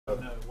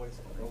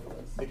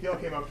Nikhil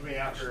came up to me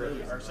after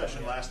our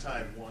session last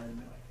time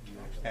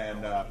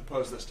and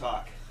proposed this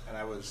talk, and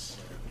I was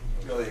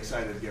really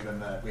excited given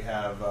that we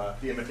have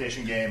the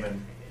Imitation Game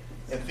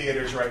in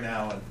theaters right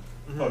now, and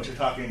folks are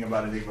talking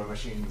about Enigma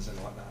machines and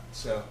whatnot.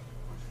 So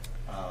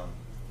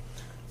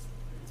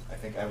I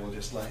think I will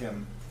just let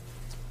him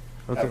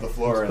have the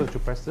floor. I'm supposed to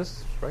press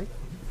this, right?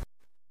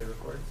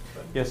 Record.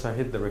 Yes, I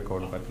hit the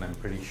record button, I'm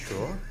pretty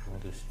sure.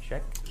 I'll just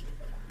check.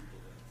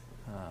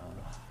 It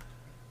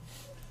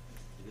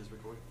is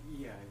recording?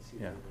 Yeah, I see.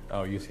 Yeah.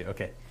 Oh, you see.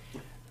 Okay.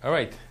 All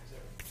right.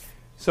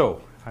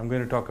 So I'm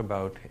going to talk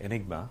about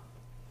Enigma,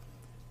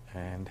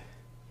 and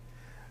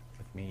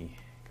let me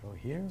go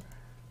here.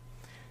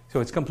 So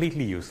it's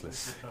completely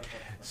useless.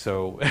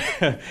 So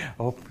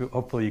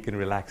hopefully you can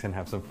relax and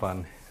have some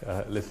fun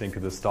listening to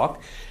this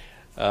talk.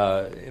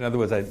 In other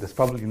words, there's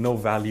probably no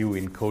value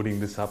in coding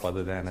this up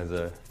other than as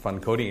a fun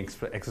coding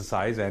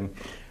exercise. And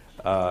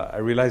I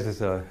realize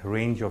there's a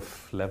range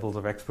of levels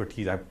of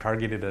expertise. I've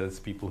targeted as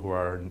people who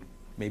are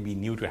maybe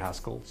new to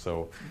Haskell,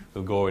 so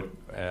we'll go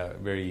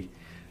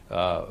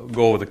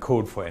over the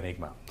code for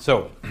Enigma.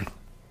 So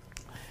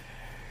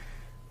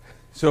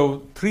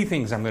three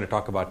things I'm going to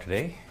talk about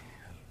today.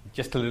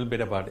 Just a little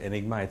bit about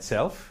Enigma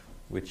itself,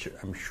 which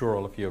I'm sure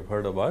all of you have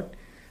heard about.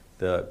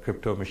 The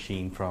crypto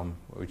machine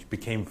which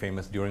became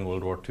famous during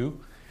World War II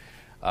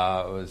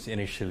was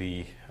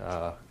initially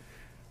a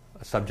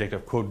subject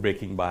of code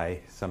breaking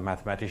by some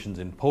mathematicians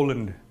in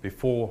Poland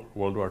before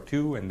World War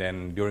II, and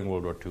then during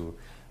World War II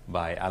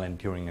by Alan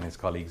Turing and his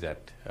colleagues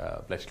at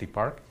Bletchley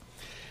Park.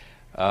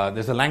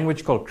 There's a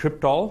language called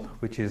Cryptol,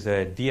 which is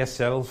a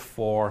DSL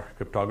for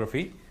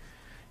cryptography.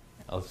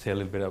 I'll say a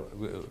little bit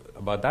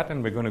about that,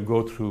 and we're going to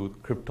go through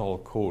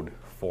Cryptol code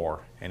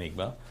for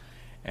Enigma.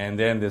 And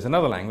then there's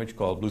another language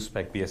called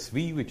BlueSpec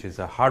BSV, which is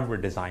a hardware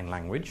design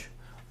language,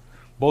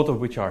 both of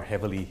which are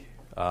heavily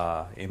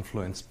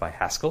influenced by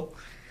Haskell.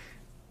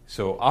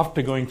 So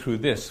after going through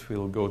this,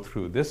 we'll go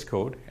through this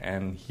code,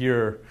 and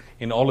here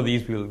in all of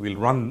these we'll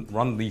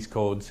run these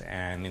codes,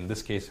 and in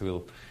this case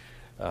we'll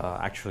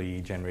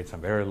actually generate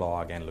some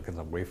Verilog and look at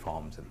some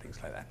waveforms and things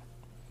like that.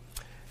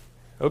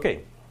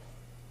 Okay.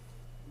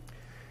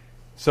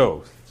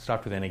 So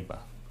start with Enigma.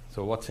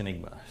 So what's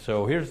Enigma?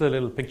 So here's a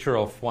little picture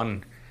of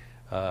one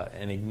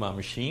Enigma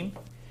machine,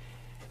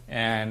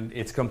 and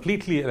it's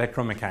completely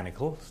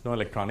electromechanical. There's no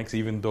electronics,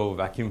 even though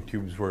vacuum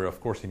tubes were of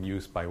course in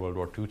use by World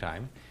War II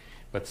time,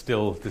 but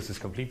still this is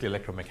completely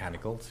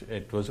electromechanical.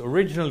 It was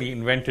originally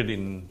invented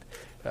in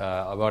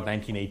about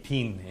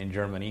 1918 in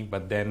Germany,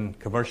 but then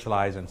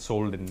commercialized and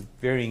sold in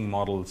varying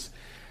models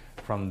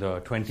from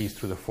the 20s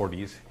through the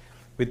 40s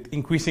with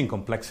increasing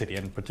complexity,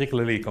 and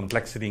particularly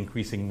complexity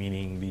increasing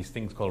meaning these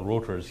things called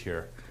rotors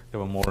here. There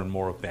were more and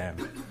more of them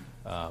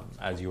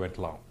as you went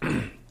along.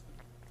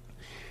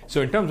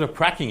 So in terms of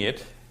cracking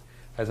it,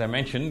 as I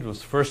mentioned, it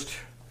was first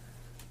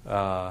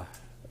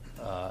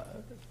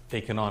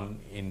taken on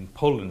in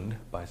Poland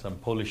by some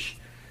Polish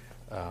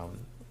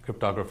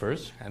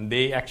cryptographers, and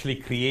they actually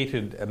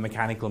created a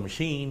mechanical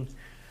machine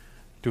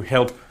to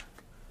help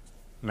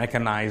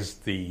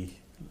mechanize the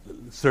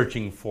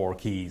searching for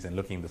keys and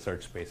looking in the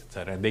search space,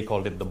 etc. And they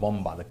called it the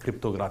bomba, the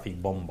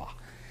cryptographic bomba.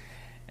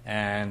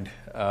 And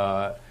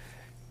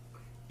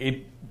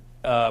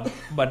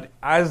but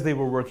as they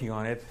were working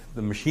on it,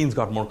 the machines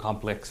got more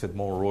complex with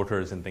more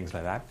rotors and things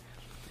like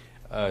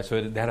that.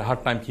 So they had a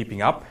hard time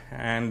keeping up,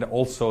 and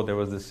also there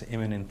was this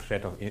imminent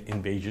threat of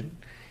invasion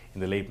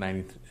in the late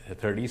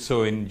 1930s.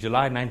 So in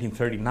July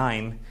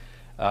 1939,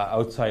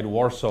 outside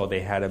Warsaw,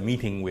 they had a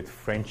meeting with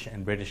French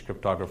and British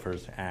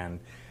cryptographers and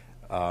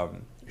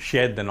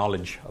shared the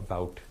knowledge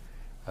about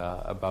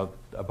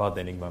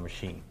the Enigma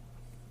machine.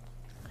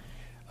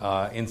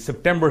 In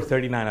September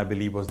 39, I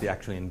believe, was the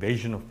actual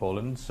invasion of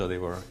Poland. So they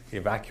were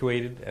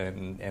evacuated,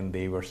 and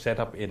they were set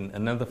up in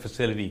another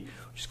facility,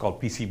 which is called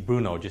PC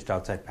Bruno, just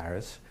outside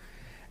Paris.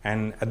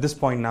 And at this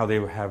point now, they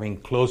were having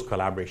close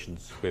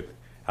collaborations with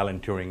Alan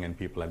Turing and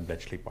people at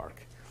Bletchley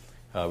Park,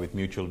 with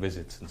mutual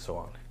visits and so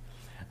on.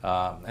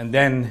 And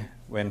then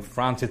when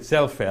France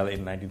itself fell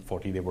in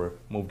 1940, they were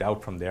moved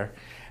out from there.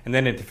 And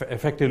then it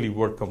effectively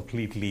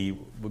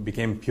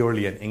became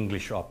purely an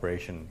English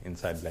operation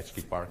inside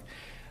Bletchley Park.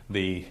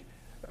 The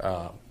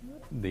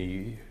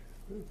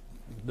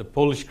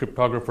Polish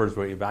cryptographers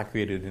were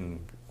evacuated in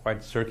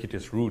quite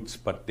circuitous routes,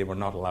 but they were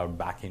not allowed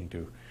back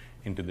into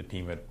the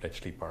team at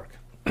Bletchley Park.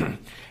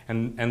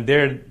 and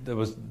there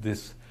was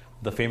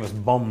the famous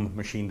bomb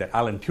machine that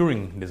Alan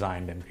Turing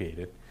designed and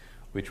created,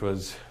 which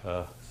was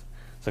a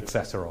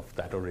successor of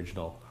that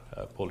original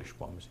Polish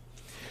bomb machine.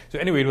 So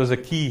anyway, it was a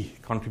key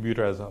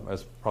contributor,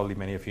 as probably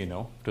many of you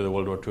know, to the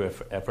World War II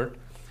effort,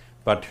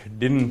 but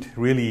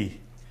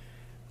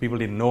people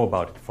didn't know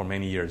about it for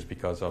many years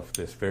because of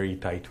this very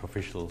tight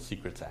Official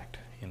Secrets Act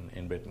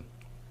in Britain.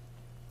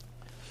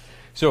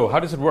 So how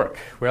does it work?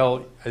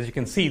 Well, as you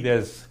can see,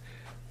 there's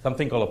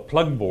something called a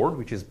plug board,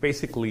 which is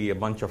basically a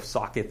bunch of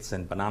sockets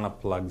and banana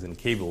plugs and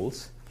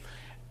cables.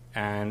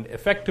 And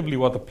effectively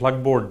what the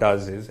plug board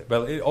does is,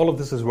 all of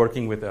this is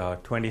working with a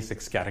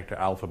 26-character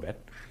alphabet.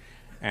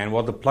 And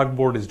what the plug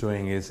board is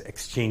doing is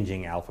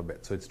exchanging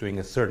alphabet. So it's doing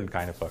a certain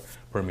kind of a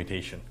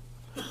permutation.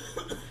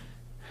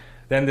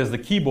 Then there's the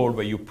keyboard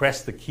where you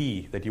press the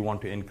key that you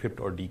want to encrypt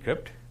or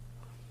decrypt.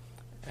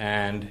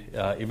 And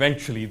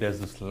eventually there's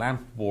this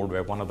lamp board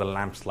where one of the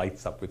lamps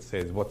lights up which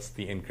says what's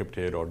the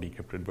encrypted or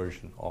decrypted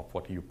version of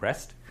what you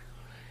pressed.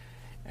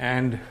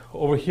 And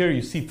over here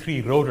you see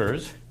 3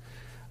 rotors.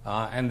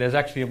 And there's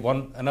actually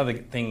another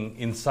thing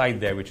inside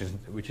there which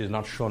is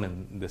not shown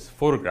in this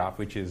photograph,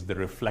 which is the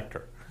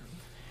reflector.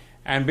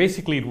 And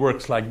basically it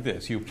works like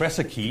this. You press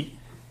a key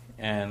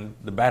and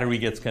the battery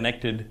gets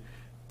connected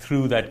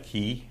through that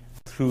key,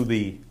 through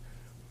the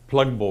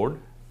plug board,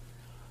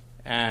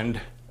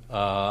 and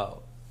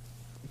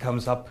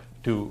comes up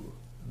to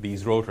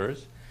these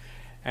rotors.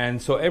 And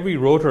so every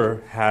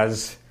rotor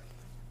has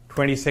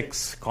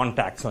 26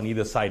 contacts on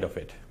either side of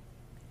it.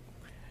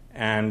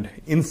 And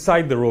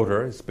inside the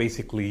rotor is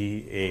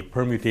basically a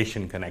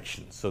permutation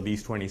connection. So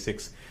these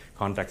 26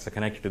 contacts are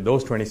connected to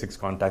those 26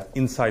 contacts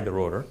inside the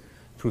rotor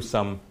through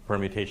some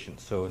permutation.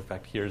 So in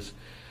fact, here's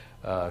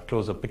a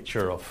close-up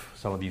picture of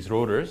some of these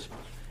rotors.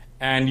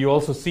 And you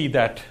also see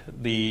that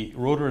the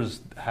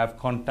rotors have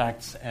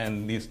contacts,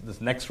 and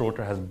this next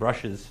rotor has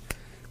brushes,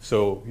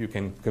 so you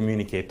can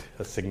communicate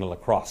a signal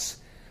across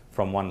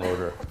from one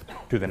rotor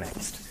to the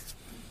next.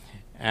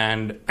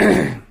 And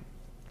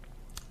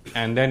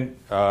and then,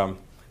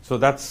 so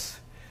that's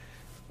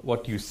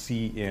what you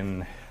see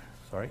in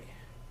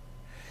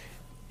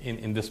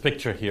this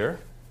picture here.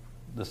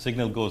 The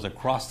signal goes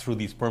across through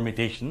these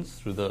permutations,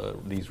 through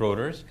these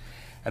rotors.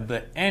 At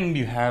the end,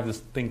 you have this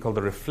thing called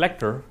the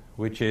reflector,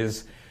 which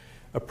is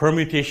a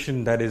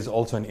permutation that is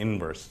also an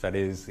inverse. That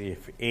is,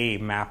 if A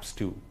maps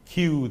to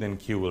Q, then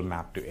Q will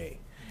map to A.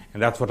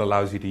 And that's what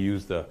allows you to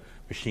use the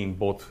machine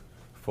both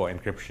for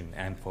encryption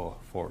and for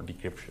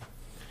decryption.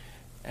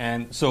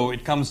 And so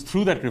it comes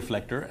through that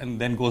reflector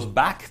and then goes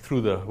back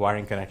through the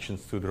wiring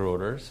connections through the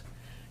rotors,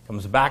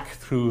 comes back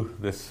through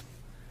this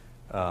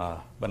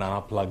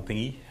banana plug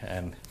thingy,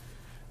 and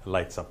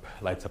lights up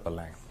a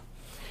lamp.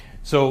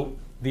 So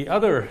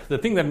the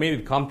thing that made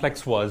it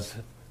complex was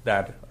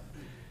that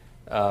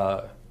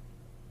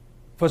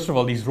first of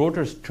all, these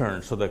rotors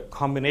turn, so the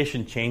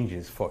combination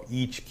changes for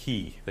each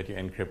key that you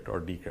encrypt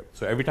or decrypt.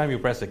 So every time you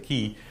press a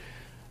key,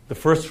 the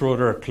first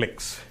rotor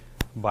clicks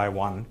by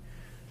 1.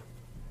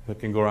 It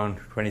can go around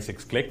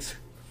 26 clicks.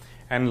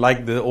 And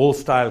like the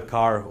old-style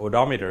car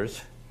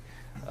odometers,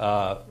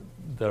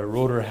 the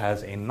rotor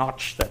has a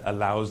notch that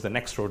allows the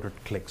next rotor to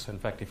click. So in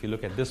fact, if you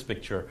look at this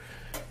picture,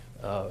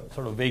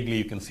 sort of vaguely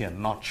you can see a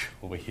notch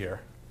over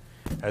here,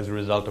 as a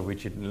result of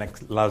which it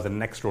allows the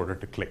next rotor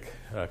to click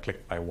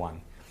by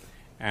 1.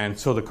 And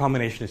so the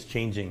combination is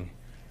changing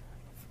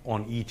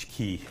on each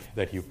key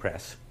that you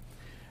press.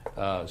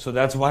 So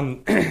that's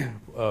one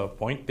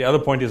point. The other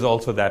point is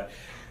also that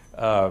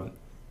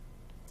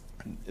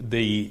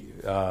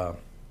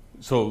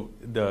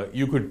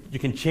you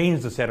can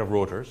change the set of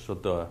rotors. So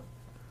the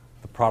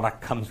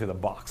product comes with a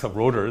box of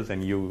rotors,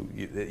 and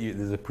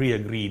there's a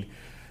pre-agreed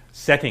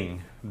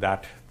setting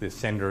that the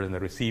sender and the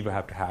receiver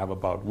have to have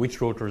about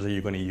which rotors are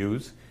you going to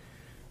use,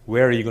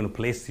 where are you going to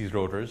place these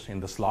rotors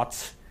in the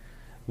slots,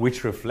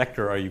 which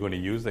reflector are you going to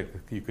use. They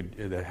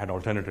had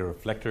alternative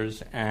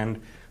reflectors, and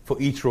for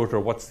each rotor,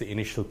 what's the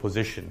initial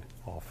position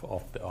of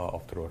the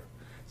rotor.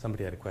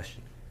 Somebody had a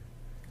question.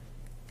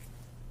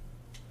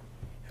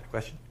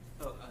 Question?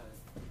 Oh,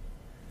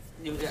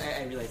 I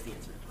realized the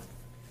answer.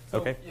 So,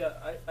 okay. Yeah,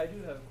 I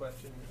do have a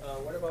question.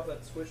 What about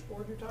that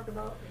switchboard you're talking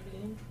about?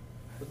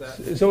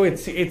 So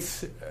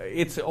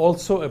it's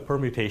also a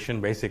permutation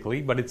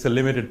basically, but it's a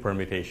limited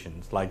permutation.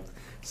 It's like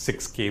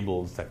 6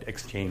 cables that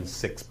exchange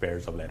 6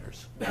 pairs of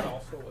letters. That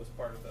also was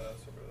part of the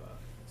sort of.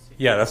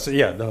 Yeah,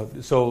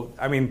 so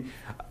I mean,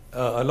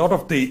 a lot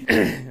of the,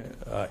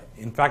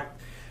 in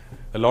fact,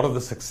 a lot of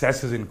the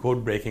successes in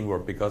code breaking were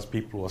because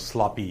people were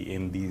sloppy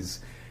in these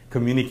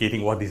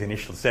communicating what these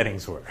initial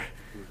settings were.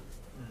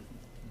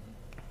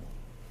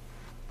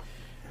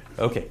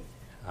 Okay,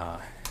 I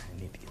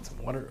need to get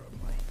some water.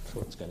 My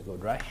throat's going to go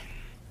dry.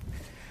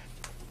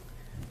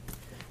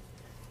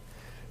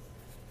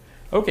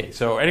 Okay,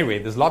 so anyway,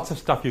 there's lots of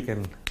stuff you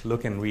can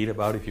look and read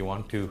about if you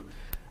want to.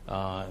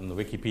 In the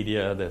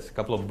Wikipedia, there's a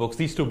couple of books.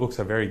 These 2 books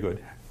are very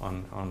good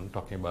on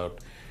talking about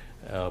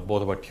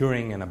both about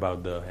Turing and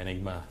about the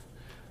Enigma,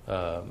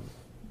 the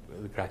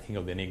cracking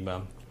of the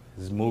Enigma.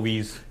 There's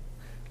movies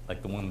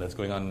like the one that's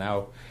going on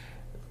now.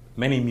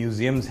 Many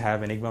museums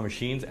have Enigma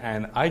machines,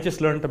 and I just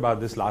learned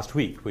about this last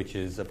week, which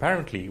is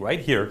apparently right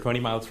here, 20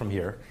 miles from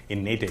here,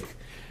 in Natick,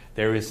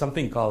 there is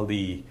something called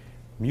the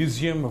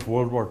Museum of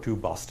World War II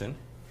Boston.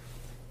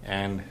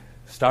 And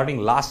starting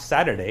last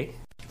Saturday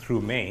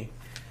through May,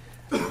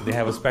 they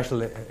have a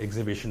special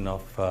exhibition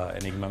of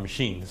Enigma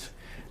machines.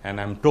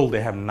 And I'm told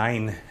they have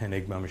 9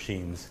 Enigma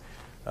machines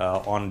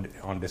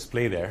on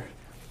display there.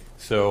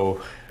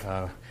 So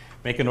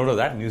make a note of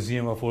that,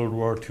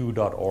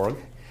 museumofworldwar2.org.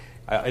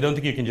 I don't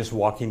think you can just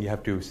walk in. You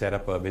have to set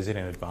up a visit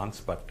in advance,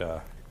 but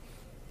you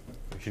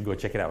should go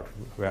check it out.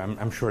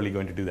 I'm surely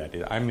going to do that.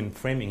 I'm in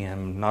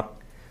Framingham, not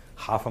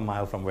half a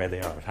mile from where they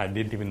are. I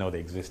didn't even know they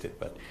existed,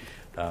 but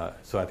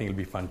so I think it'll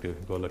be fun to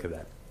go look at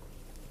that.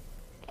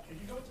 Can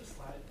you go into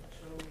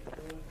slideshow mode?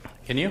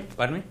 Can you?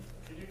 Pardon me?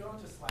 Can you go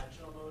into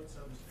slideshow mode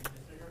so the screen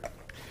is bigger?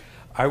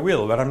 I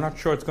will, but I'm not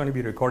sure it's going to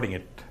be recording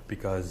it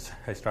because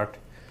I start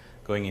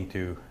going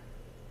into.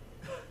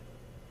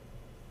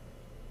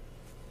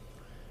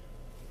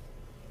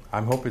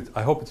 I hope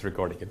it's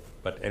recording it,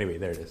 but anyway,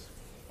 there it is.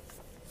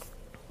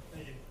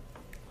 Thank you.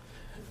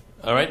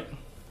 All right.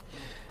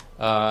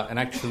 And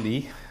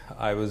actually,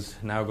 I was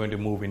now going to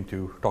move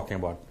into talking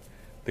about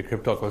the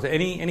Cryptol course.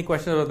 Any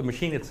questions about the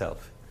machine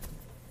itself?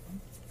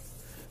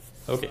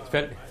 Okay, I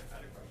Sven. had a question.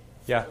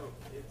 Yeah. So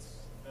it's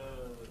the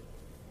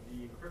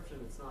encryption.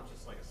 It's not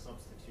just like a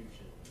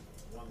substitution,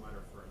 one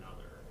letter for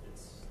another.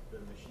 It's the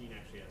machine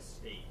actually has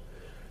state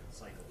that it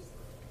cycles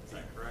through. Is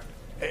that correct?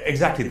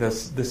 Exactly.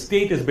 The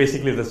state is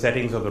basically the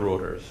settings of the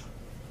rotors,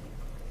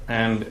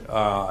 and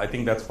I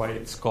think that's why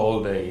it's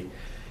called a.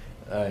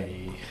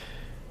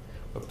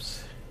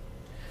 Oops,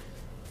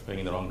 going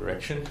in the wrong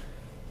direction.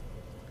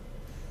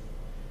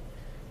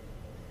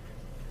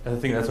 I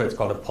think that's why it's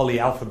called a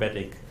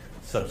polyalphabetic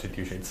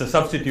substitution. It's a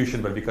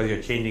substitution, but because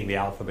you're changing the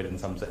alphabet in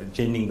some sense,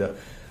 changing the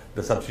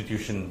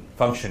substitution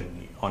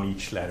function on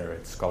each letter,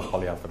 it's called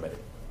polyalphabetic.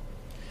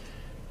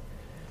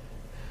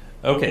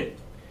 Okay,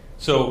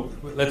 so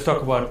let's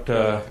talk about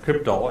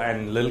Cryptol,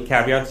 and little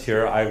caveats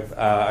here. I've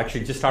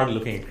actually just started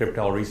looking at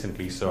Cryptol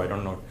recently, so I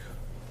don't know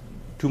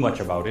too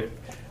much about it.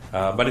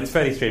 But it's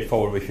fairly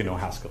straightforward if you know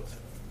Haskell.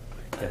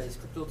 Yes. Is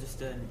Cryptol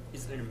just an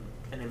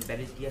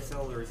embedded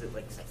DSL, or is it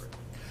like separate?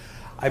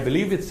 I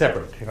believe it's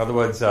separate. In other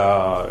words,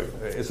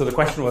 so the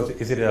question was,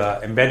 is it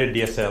an embedded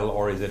DSL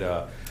or is it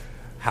a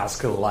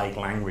Haskell-like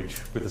language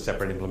with a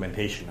separate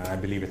implementation? And I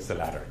believe it's the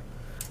latter.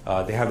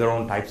 They have their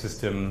own type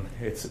system.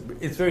 It's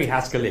very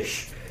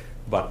Haskellish,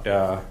 but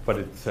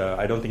it's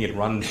I don't think it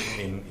runs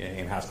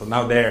in Haskell.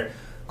 Now their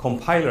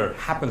compiler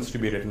happens to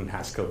be written in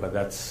Haskell, but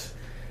that's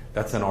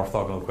an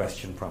orthogonal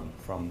question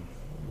from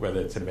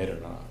whether it's embedded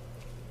or not.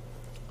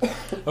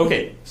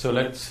 Okay, so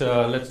let's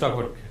talk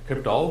about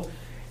Cryptol.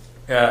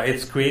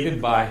 It's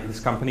created by this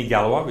company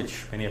Galois,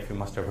 which many of you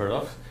must have heard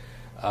of,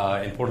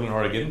 in Portland,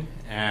 Oregon,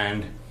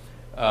 and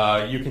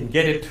you can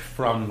get it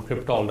from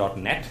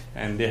Cryptol.net,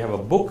 and they have a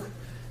book,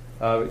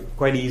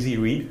 quite easy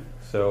read.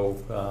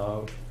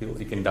 So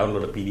you can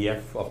download a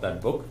PDF of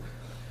that book.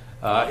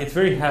 It's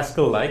very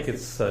Haskell-like.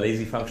 It's a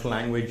lazy functional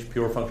language,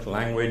 pure functional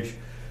language.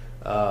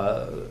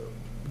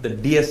 The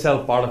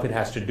DSL part of it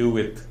has to do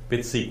with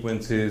bit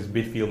sequences,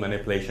 bit field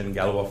manipulation,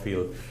 Galois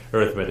field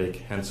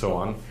arithmetic, and so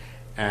on,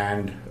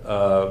 and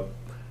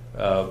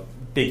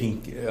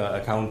taking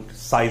account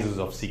sizes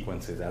of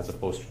sequences as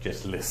opposed to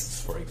just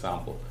lists, for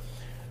example.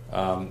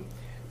 All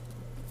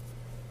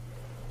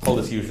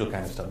this usual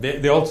kind of stuff.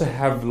 They also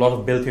have a lot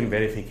of built-in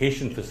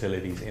verification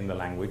facilities in the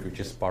language, which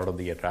is part of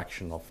the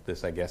attraction of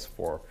this, I guess,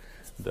 for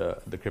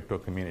the crypto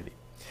community.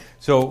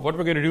 So what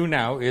we're going to do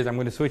now is I'm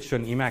going to switch to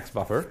an Emacs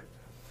buffer,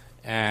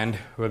 and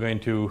we're going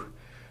to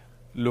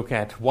look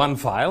at one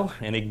file,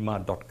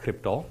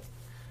 enigma.cryptol,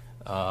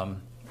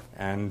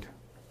 and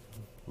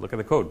look at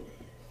the code.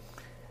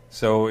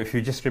 So if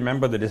you just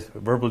remember the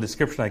verbal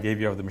description I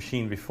gave you of the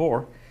machine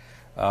before,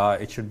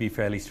 it should be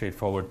fairly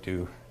straightforward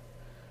to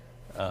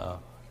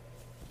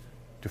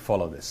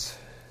follow this.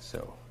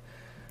 So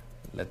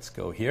let's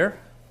go here.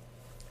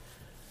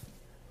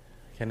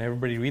 Can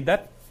everybody read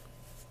that?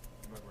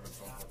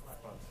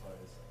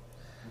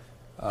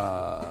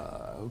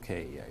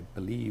 Okay, I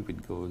believe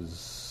it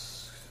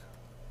goes.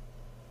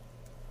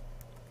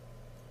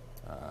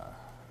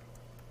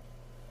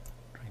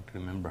 Trying to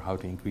remember how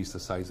to increase the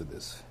size of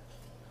this.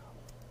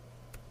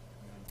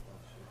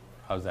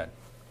 How's that?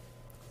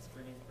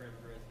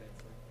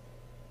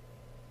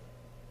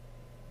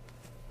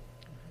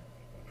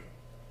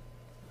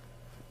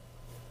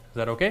 Is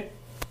that okay?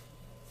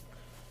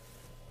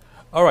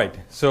 All right,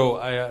 so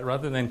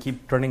rather than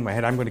keep turning my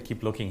head, I'm going to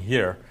keep looking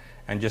here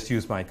and just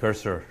use my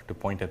cursor to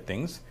point at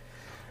things.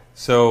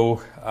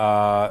 So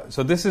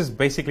this is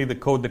basically the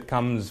code that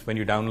comes when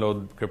you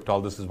download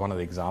Cryptol. This is one of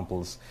the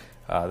examples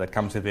that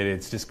comes with it.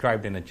 It's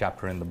described in a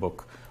chapter in the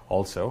book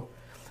also.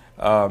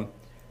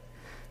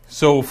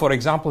 So for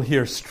example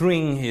here,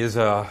 string is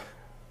a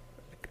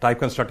type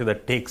constructor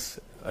that takes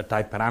a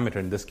type parameter,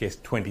 in this case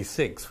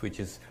 26, which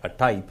is a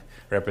type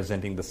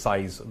representing the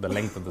size, the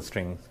length of the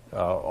string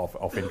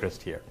of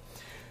interest here.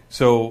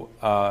 So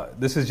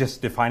this is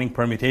just defining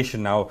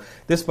permutation. Now,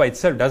 this by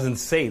itself doesn't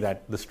say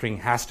that the string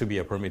has to be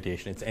a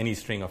permutation. It's any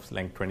string of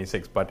length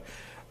 26. But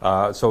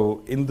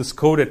so in this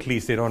code, at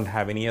least, they don't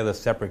have any other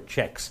separate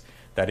checks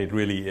that it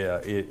really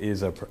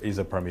is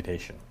a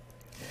permutation.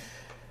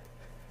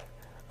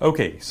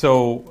 Okay,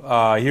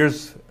 so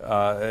here's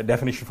a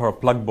definition for a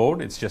plug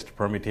board. It's just a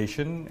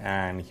permutation,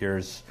 and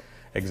here's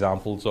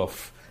examples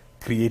of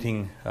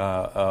creating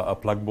a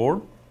plug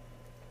board.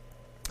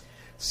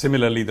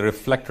 Similarly, the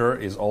reflector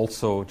is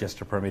also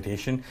just a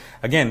permutation.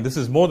 Again, this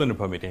is more than a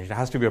permutation. It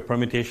has to be a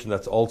permutation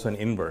that's also an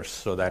inverse,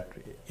 so that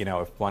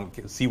if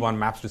C1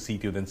 maps to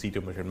C2, then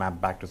C2 should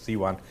map back to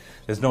C1.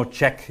 There's no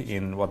check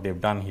in what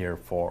they've done here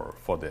for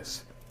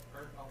this.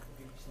 Aren't all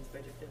permutations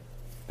bijective?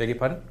 Beg your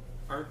pardon?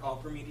 Aren't all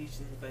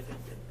permutations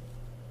bijective?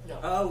 No.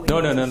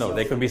 Oh, No.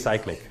 They could be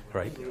cyclic,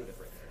 right?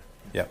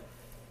 Yeah.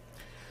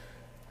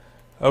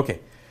 Okay.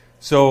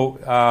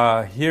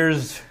 So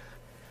here's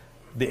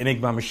the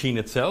Enigma machine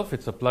itself.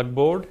 It's a plug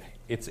board.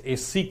 It's a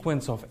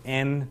sequence of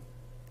n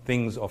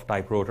things of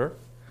type rotor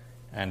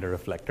and a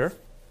reflector.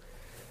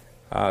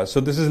 So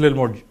this is a little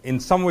more,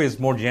 in some ways,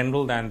 more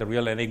general than the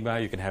real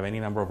Enigma. You can have any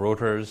number of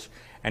rotors.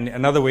 And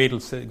another way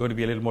it's going to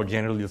be a little more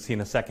general, you'll see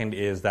in a second,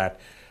 is that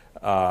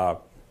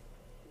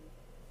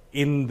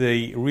in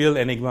the real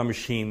Enigma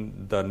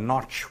machine, the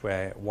notch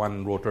where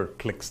one rotor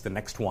clicks the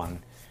next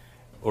one,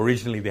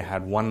 originally they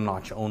had one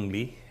notch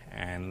only,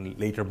 and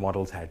later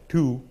models had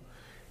two.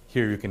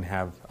 Here you can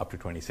have up to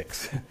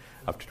 26,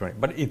 up to 20.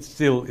 But it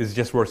still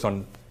just works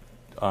on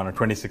a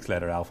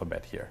 26-letter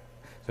alphabet here.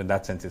 So in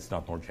that sense, it's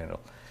not more general.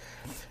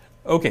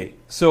 Okay,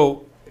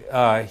 so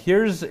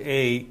here's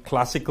a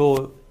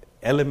classical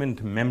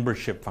element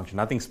membership function.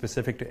 Nothing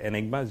specific to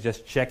Enigma. It's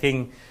just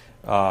checking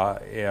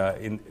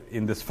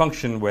in this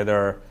function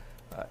whether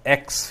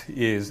X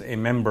is a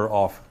member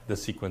of the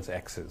sequence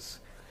X's.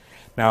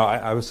 Now,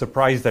 I was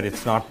surprised that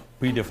it's not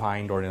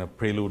predefined or in a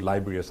prelude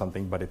library or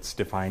something, but it's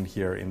defined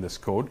here in this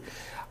code.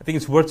 I think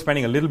it's worth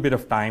spending a little bit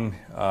of time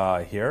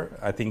here.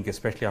 I think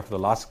especially after the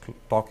last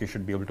talk, you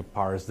should be able to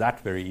parse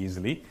that very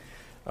easily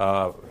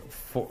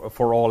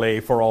for all A,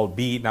 for all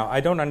B. Now,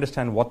 I don't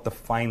understand what the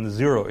fine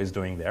zero is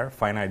doing there,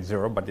 finite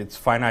zero, but it's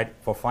finite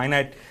for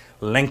finite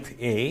length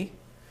A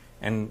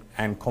and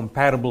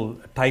compatible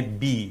type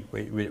B,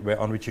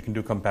 on which you can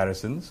do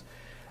comparisons.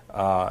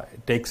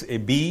 It takes a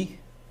B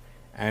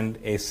and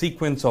a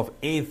sequence of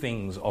A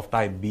things of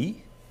type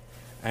B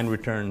and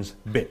returns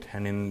bit.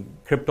 And in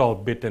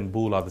Cryptol, bit and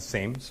bool are the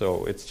same,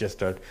 so it's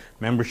just a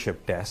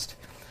membership test.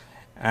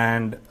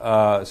 And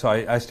so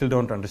I still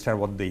don't understand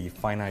what the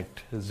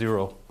finite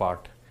zero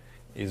part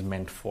is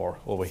meant for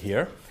over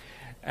here.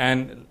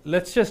 And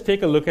let's just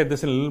take a look at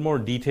this in a little more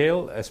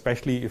detail,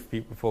 especially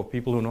for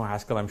people who know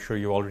Haskell. I'm sure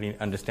you already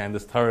understand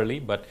this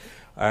thoroughly, but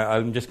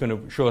I'm just going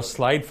to show a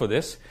slide for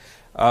this.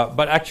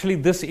 But actually,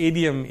 this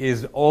idiom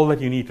is all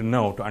that you need to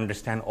know to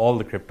understand all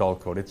the Cryptol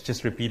code. It's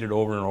just repeated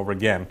over and over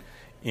again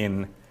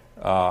in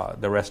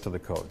the rest of the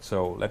code.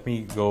 So let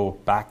me go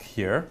back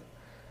here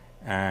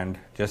and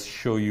just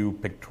show you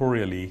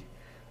pictorially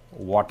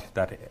what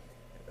that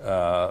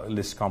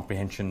list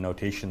comprehension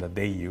notation that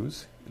they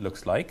use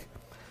looks like.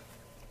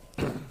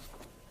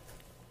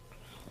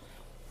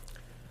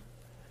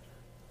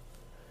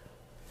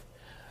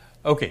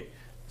 Okay,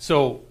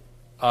 so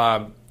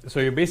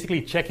you're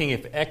basically checking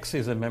if X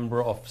is a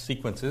member of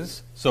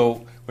sequences.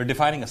 So we're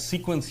defining a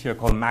sequence here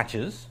called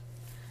matches,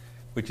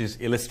 which is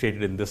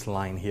illustrated in this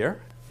line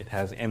here. It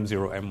has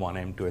M0,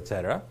 M1, M2,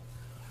 etc.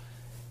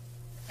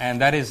 And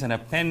that is an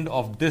append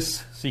of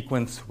this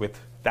sequence with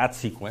that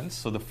sequence.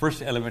 So the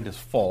first element is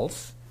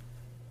false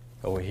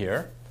over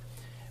here.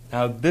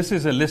 Now this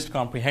is a list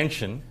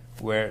comprehension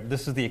where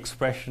this is the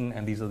expression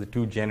and these are the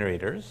two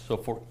generators. So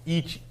for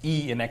each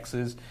E in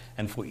X's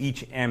and for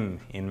each M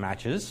in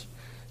matches.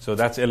 So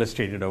that's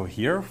illustrated over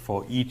here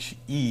for each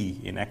E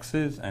in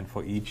X's and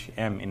for each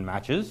M in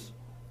matches.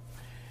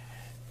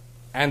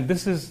 And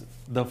this is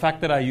the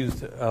fact that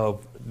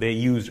they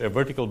used a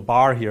vertical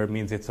bar here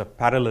means it's a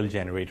parallel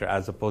generator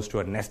as opposed to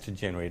a nested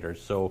generator.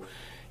 So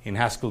in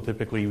Haskell,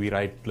 typically we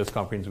write list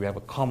comprehensions, we have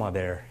a comma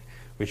there,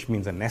 which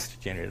means a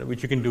nested generator,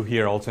 which you can do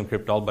here also in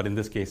Cryptol, but in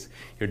this case,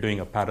 you're doing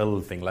a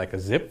parallel thing like a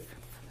zip,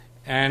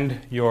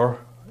 and you're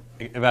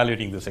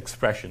evaluating this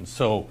expression.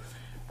 So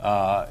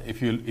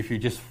if you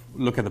just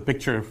look at the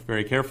picture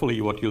very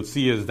carefully, what you'll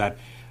see is that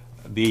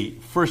the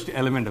first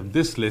element of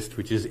this list,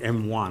 which is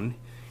M1,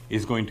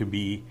 is going to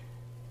be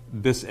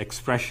this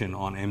expression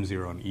on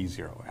M0 and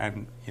E0,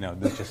 and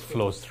this just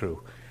flows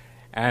through.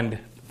 And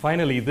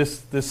finally,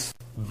 this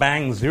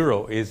bang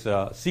 0 is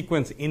a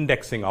sequence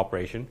indexing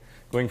operation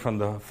going from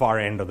the far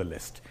end of the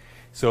list.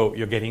 So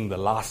you're getting the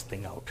last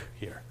thing out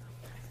here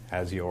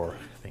as your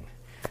thing.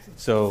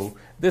 So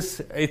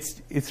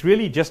it's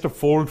really just a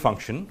fold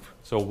function.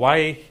 So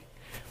why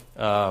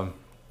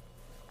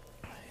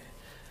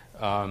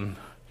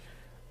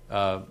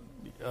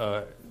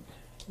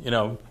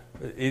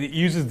it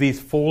uses these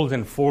folds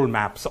and fold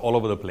maps all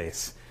over the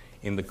place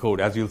in the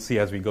code, as you'll see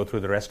as we go through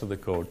the rest of the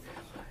code.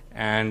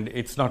 And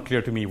it's not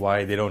clear to me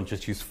why they don't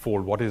just use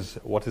fold. What is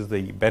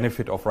the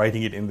benefit of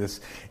writing it in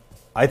this,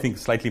 I think,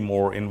 slightly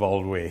more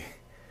involved way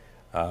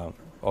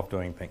of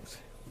doing things?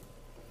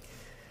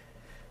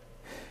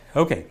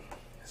 Okay,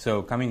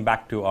 so coming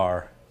back to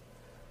our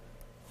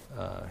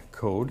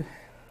code.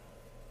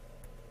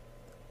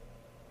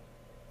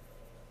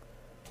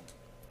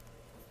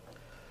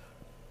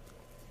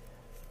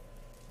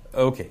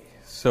 Okay,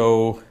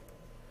 so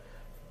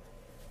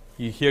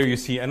here you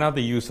see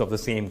another use of the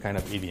same kind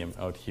of idiom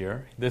out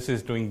here. This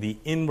is doing the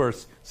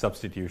inverse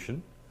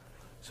substitution.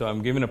 So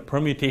I'm given a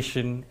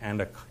permutation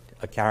and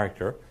a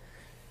character,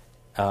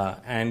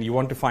 and you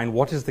want to find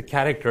what is the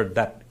character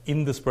that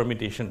in this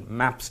permutation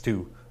maps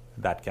to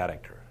that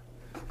character.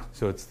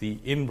 So it's the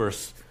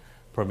inverse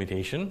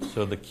permutation,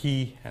 so the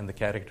key and the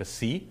character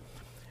C.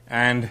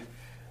 And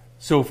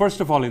so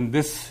first of all, in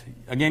this,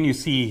 again, you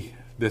see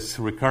this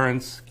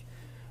recurrence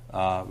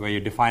where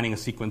you're defining a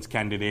sequence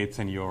candidates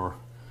and you're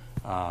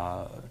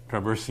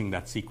traversing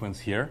that sequence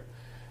here.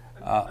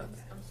 I'm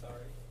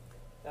sorry.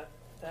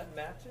 That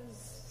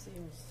matches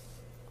seems.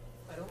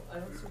 I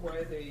don't see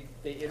why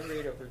they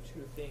iterate over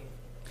two things.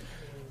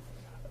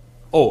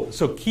 Oh,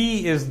 so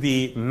key is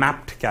the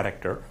mapped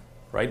character,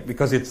 right?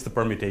 Because it's the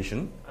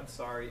permutation. I'm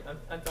sorry.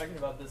 I'm talking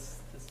about this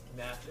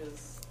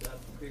matches the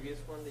previous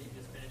one that you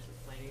just finished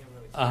explaining. I'm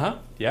really sorry.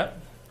 Yeah.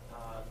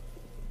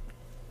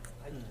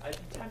 I'm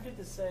tempted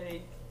to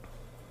say,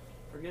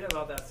 forget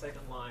about that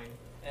second line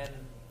and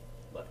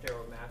left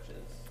arrow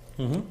matches,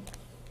 and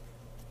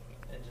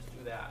just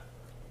do that.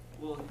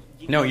 Well,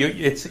 No,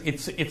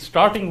 it's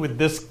starting with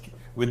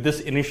this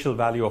initial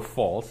value of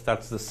false.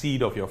 That's the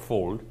seed of your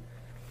fold.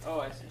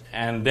 Oh, I see.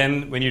 And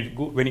then when you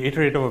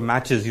iterate over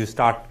matches, you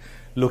start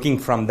looking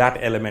from that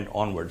element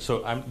onward.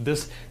 So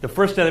the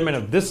first element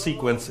of this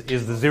sequence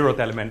is the 0th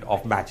element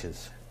of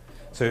matches.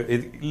 So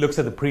it looks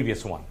at the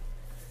previous one,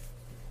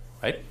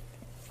 right?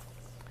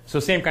 So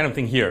same kind of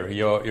thing here.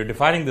 You're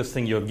defining this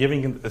thing. You're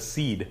giving it a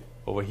seed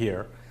over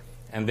here,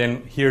 and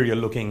then here you're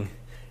looking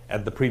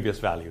at the previous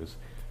values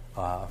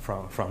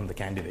from the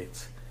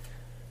candidates.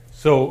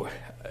 So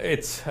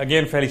it's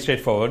again fairly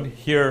straightforward.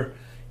 Here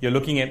you're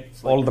looking at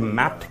all the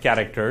mapped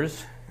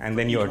characters, and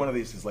then each one of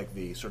these is like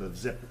the sort of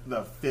zip.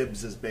 The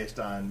fibs is based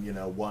on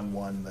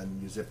 1-1. Then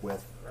you zip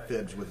with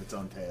fibs with its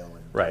own tail.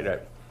 And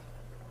right.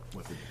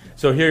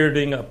 So here you're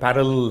doing a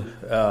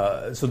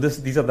parallel. So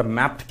these are the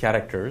mapped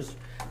characters,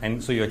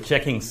 and so you're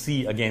checking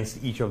C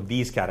against each of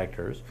these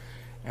characters,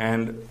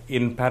 and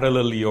in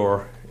parallel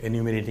you're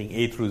enumerating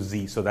A through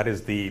Z. So that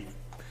is the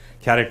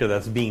character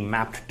that's being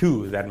mapped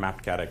to that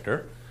mapped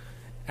character,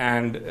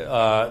 and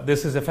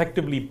this is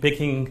effectively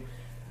picking.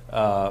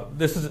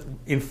 This is,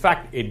 in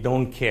fact, a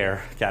don't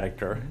care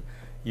character.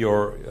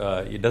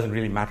 It doesn't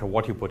really matter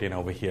what you put in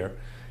over here.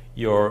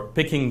 You're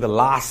picking the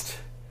last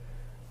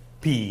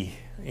P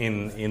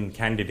in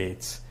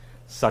candidates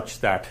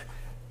such that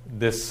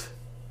this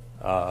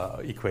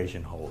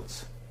equation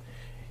holds.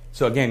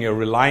 So again, you're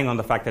relying on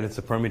the fact that it's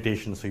a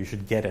permutation, so you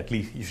should get at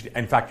least. You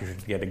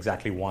should get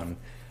exactly one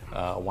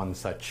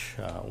such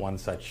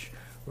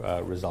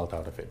result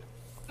out of it.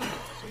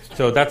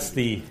 So that's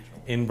the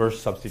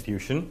inverse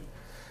substitution.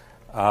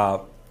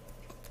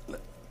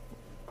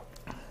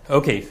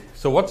 Okay,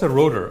 so what's a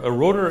rotor? A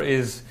rotor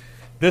is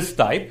this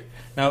type.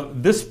 Now,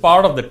 this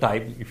part of the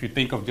type, if you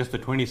think of just the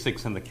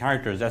 26 and the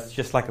characters, that's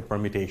just like a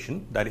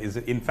permutation. That is,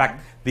 in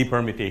fact, the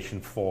permutation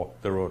for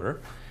the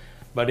rotor.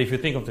 But if you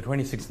think of the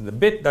 26 and the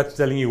bit, that's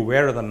telling you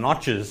where are the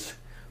notches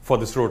for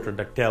this rotor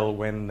that tell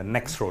when the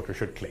next rotor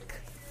should click.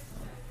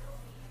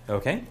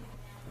 Okay?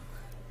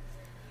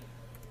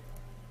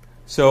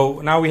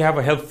 So now we have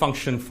a help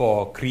function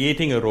for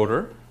creating a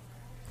rotor,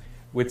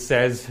 which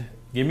says,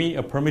 give me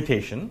a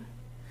permutation.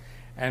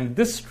 And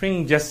this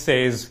string just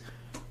says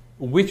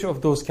which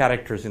of those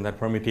characters in that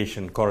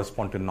permutation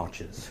correspond to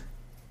notches.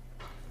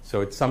 So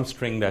it's some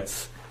string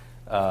that's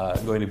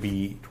going to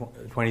be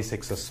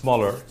 26 or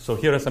smaller. So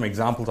here are some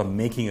examples of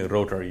making a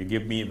rotor. You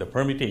give me the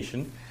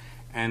permutation,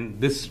 and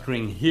this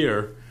string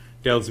here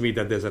tells me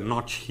that there's a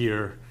notch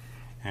here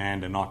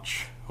and a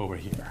notch over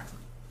here.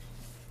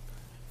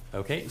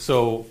 Okay,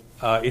 so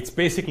it's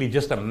basically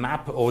just a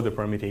map over the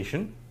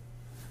permutation.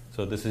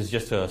 So this is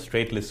just a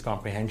straight list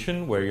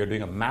comprehension where you're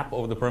doing a map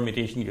over the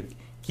permutation. You're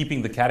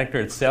keeping the character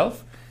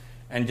itself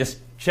and just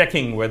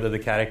checking whether the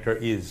character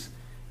is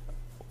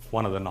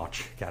one of the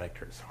notch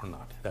characters or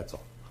not. That's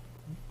all.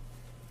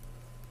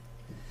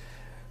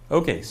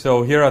 Okay,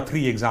 so here are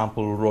 3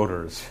 example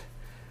rotors,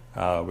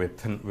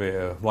 with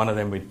one of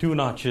them with 2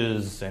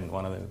 notches and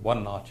one of them with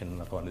 1 notch and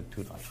another one with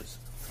 2 notches.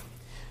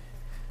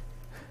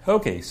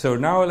 Okay, so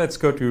now let's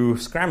go to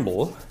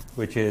scramble,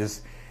 which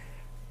is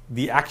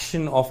the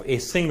action of a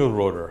single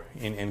rotor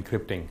in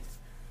encrypting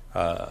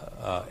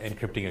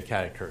a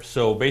character.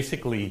 So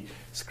basically,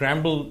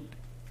 scramble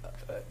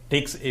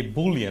takes a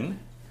Boolean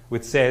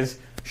which says,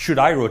 should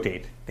I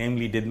rotate?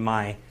 Namely, did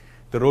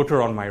the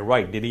rotor on my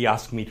right, did he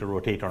ask me to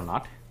rotate or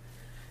not?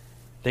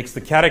 Takes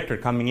the character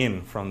coming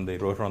in from the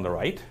rotor on the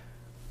right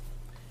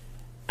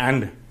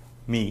and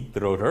me, the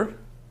rotor,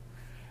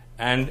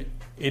 and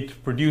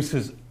it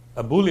produces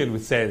a Boolean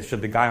which says,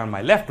 should the guy on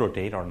my left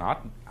rotate or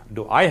not?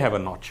 Do I have a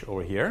notch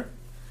over here?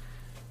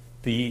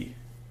 The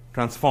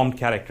transformed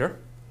character.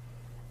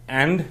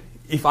 And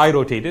if I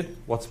rotate it,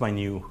 what's my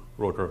new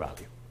rotor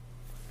value?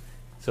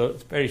 So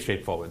it's very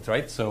straightforward,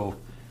 right? So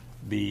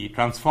the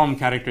transformed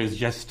character is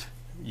just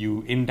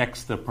you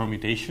index the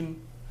permutation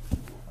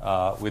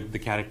with the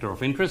character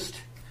of interest.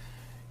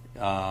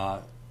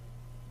 The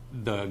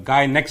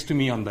guy next to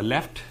me on the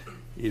left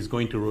is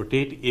going to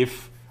rotate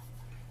if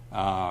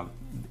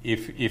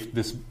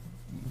this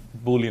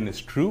Boolean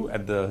is true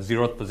at the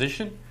 0th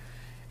position,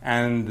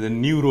 and the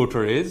new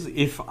rotor is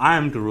if I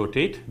am to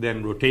rotate,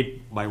 then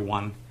rotate by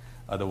 1,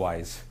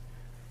 otherwise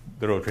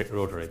the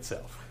rotor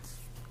itself.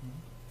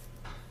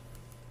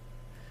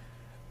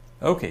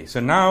 Okay, so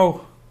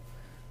now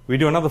we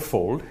do another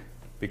fold,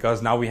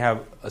 because now we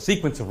have a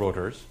sequence of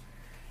rotors,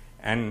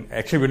 and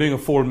actually we're doing a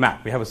fold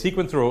map. We have a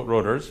sequence of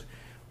rotors.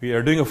 We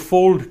are doing a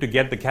fold to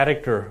get the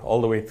character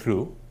all the way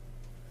through,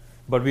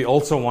 but we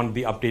also want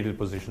the updated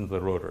positions of the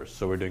rotors.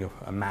 So we're doing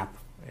a map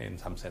in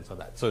some sense of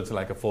that. So it's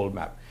like a fold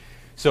map.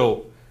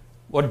 So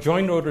what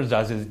join rotors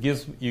does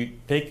is you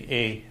take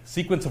a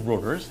sequence of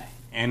rotors,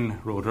 n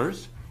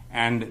rotors,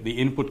 and the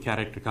input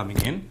character coming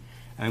in,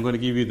 and I'm going to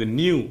give you the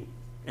new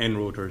n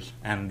rotors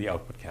and the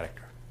output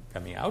character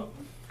coming out.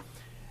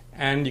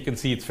 And you can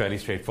see it's fairly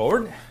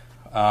straightforward.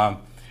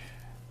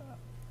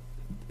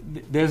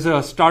 There's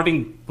a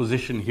starting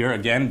position here,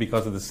 again,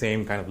 because of the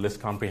same kind of list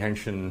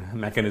comprehension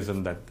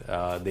mechanism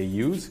that they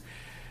use.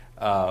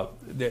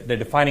 They're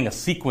defining a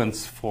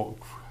sequence called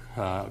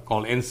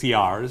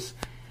NCRs,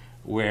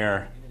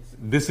 where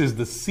this is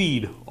the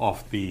seed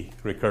of the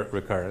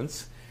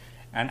recurrence.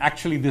 And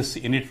actually, this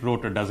init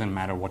rotor doesn't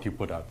matter what you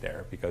put out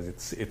there, because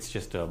it's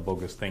just a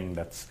bogus thing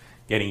that's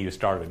getting you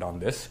started on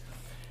this.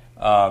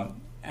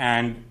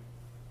 And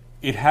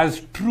it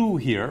has true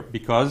here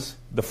because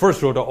the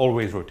first rotor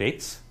always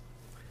rotates,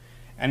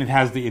 and it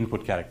has the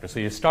input character. So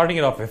you're starting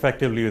it off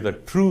effectively with a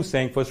true,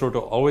 saying first rotor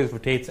always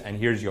rotates, and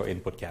here's your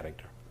input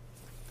character.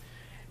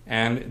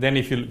 And then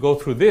if you go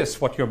through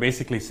this, what you're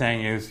basically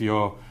saying is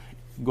you're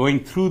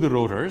going through the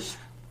rotors,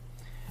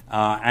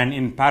 and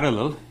in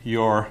parallel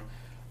you're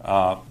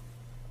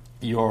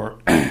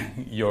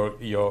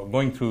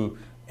going through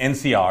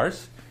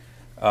NCRs.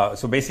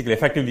 So basically,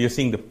 effectively, you're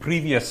seeing the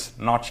previous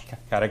notch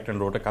character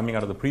and rotor coming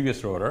out of the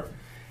previous rotor,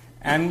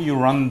 and you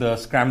run the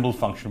scramble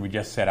function we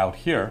just set out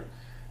here,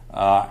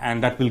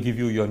 and that will give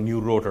you your new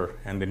rotor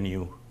and the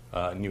new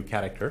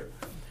character.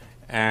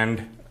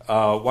 And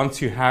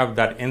once you have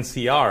that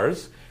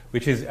NCRs,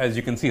 which is, as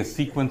you can see, a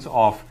sequence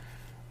of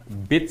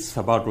bits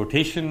about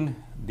rotation,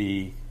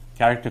 the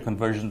character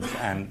conversions,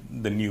 and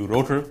the new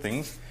rotor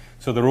things.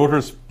 So the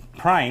rotor's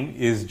prime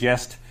is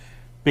just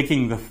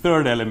picking the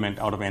third element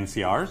out of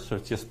NCRs. So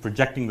it's just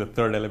projecting the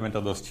third element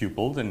of those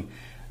tuples. And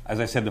as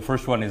I said, the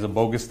first one is a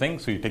bogus thing.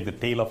 So you take the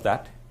tail of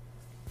that,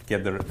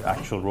 get the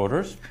actual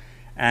rotors.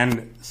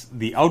 And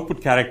the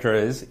output character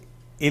is,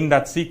 in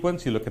that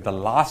sequence, you look at the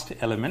last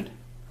element,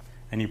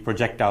 and you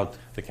project out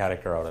the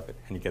character out of it,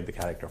 and you get the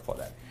character for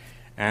that.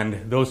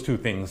 And those two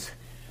things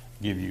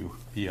give you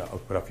the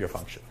output of your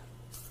function.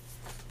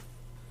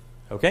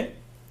 Okay?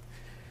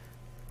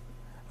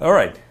 All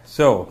right.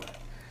 So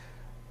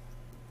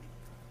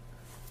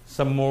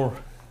some more.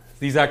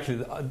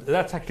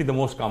 That's actually the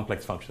most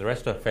complex function. The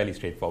rest are fairly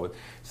straightforward.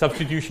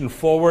 Substitution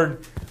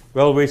forward.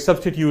 Well, we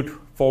substitute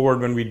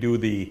forward when we do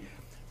the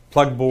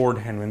plug board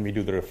and when we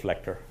do the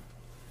reflector.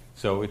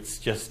 So it's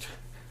just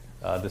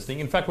this thing.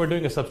 In fact, we're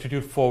doing a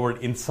substitute forward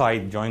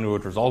inside join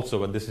rotors also,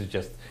 but this is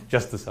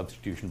just the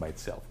substitution by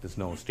itself. There's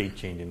no state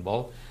change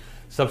involved.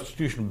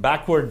 Substitution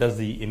backward does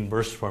the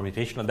inverse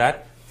permutation of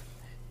that.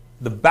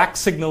 The back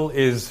signal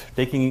is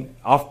taking,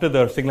 after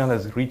the signal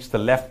has reached the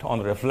left on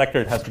the reflector,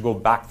 it has to go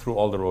back through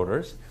all the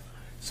rotors.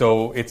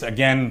 So it's,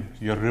 again,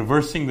 you're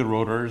reversing the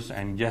rotors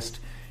and just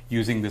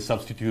using the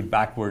substitute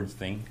backwards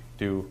thing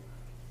to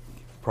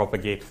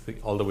propagate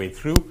all the way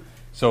through.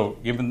 So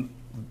given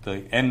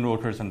the n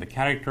rotors and the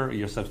character,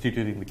 you're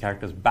substituting the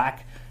characters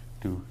back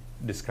to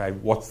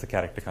describe what's the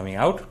character coming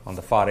out on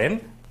the far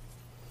end.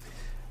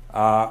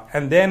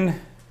 And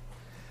then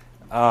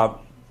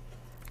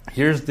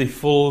here's the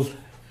full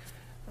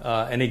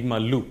Enigma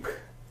loop,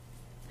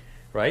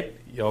 right?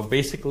 You're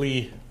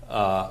basically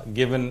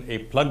given a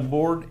plug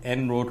board,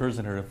 n rotors,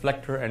 and a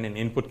reflector, and an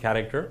input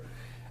character,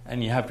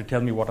 and you have to tell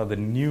me what are the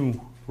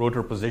new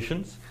rotor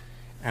positions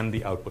and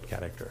the output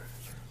character.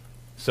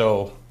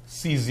 So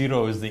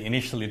C0 is the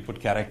initial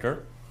input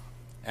character,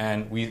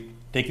 and we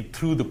take it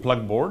through the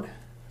plug board,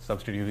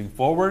 substituting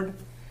forward.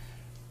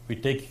 We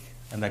take,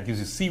 and that gives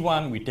you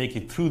C1. We take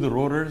it through the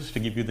rotors to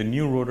give you the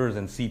new rotors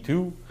and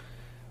C2.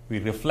 We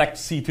reflect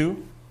C2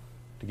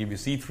 to give you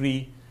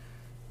C3.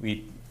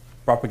 We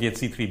propagate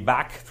C3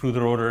 back through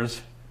the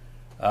rotors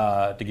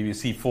to give you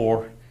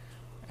C4,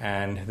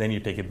 and then you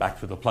take it back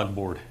to the plug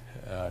board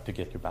to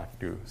get you back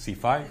to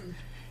C5,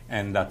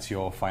 and that's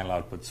your final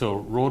output. So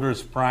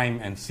rotors prime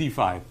and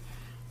C5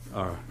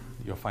 are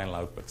your final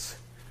outputs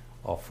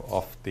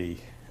of the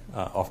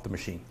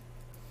machine.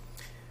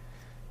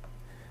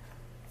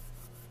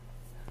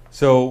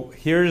 So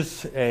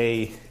here's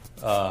a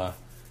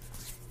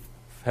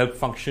help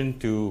function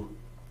to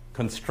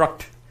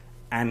construct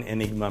an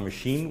Enigma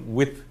machine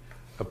with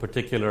a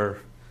particular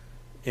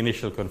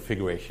initial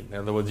configuration. In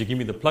other words, you give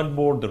me the plug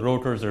board, the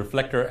rotors, the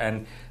reflector,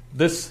 and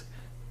this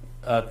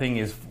thing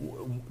is,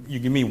 you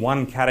give me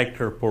one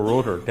character per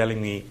rotor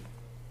telling me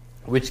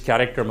which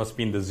character must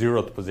be in the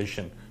 0th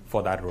position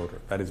for that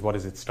rotor. That is, what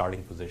is its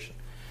starting position.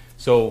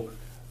 So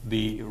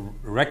the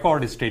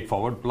record is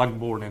straightforward, plug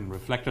board and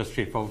reflector is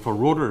straightforward. For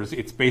rotors,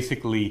 it's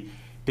basically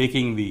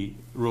taking the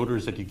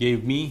rotors that you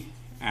gave me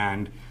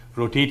and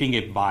rotating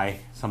it by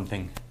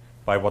something,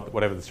 by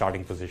whatever the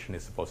starting position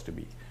is supposed to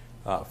be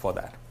for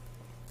that.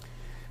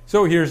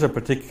 So here's a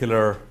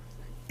particular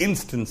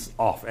instance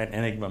of an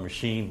Enigma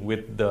machine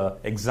with the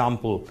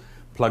example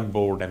plug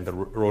board and the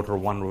rotor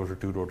 1, rotor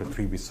 2, rotor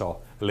 3 we saw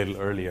a little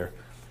earlier,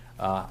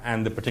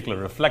 and the particular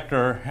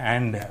reflector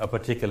and a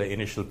particular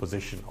initial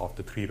position of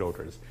the 3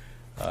 rotors,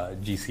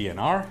 G, C, and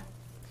R.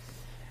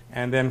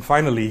 And then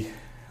finally,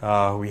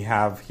 we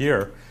have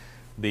here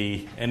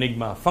the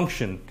Enigma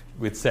function,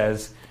 which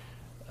says,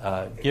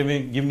 give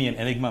me an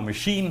Enigma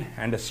machine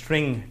and a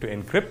string to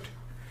encrypt,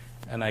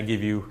 and I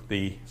give you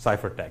the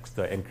ciphertext,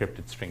 the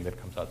encrypted string that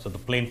comes out. So the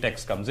plain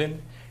text comes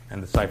in,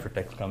 and the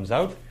ciphertext comes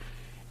out,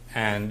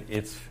 and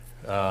it's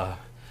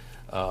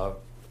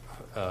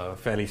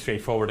fairly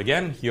straightforward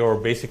again. You're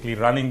basically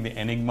running the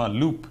Enigma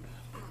loop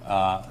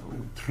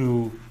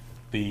through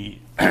the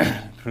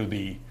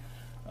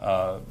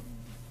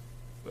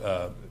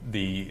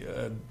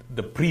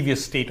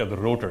previous state of the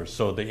rotors.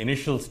 So the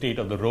initial state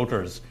of the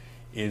rotors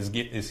is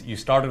you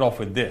started off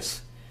with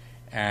this,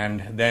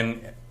 and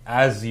then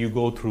as you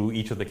go through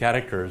each of the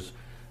characters,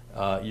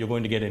 you're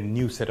going to get a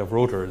new set of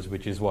rotors,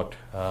 which is what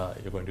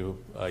you're going to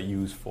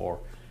use for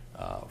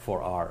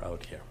R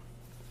out here.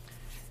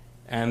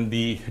 And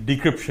the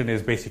decryption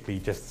is basically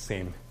just the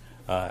same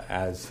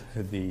as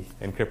the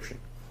encryption.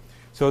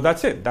 So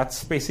that's it.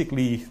 That's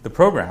basically the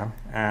program.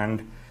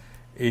 And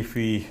if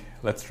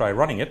let's try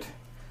running it.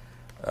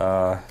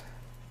 Let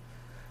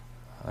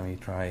me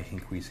try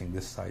increasing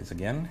this size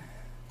again.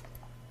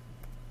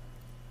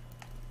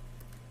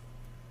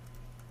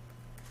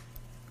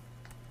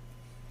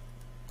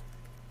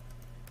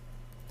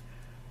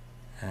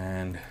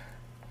 And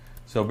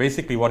so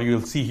basically what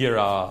you'll see here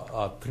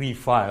are 3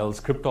 files.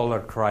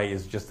 Cryptol.cry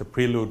is just the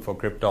prelude for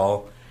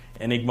Cryptol.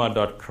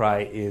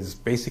 Enigma.cry is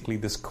basically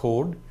this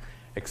code,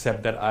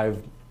 except that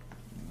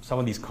some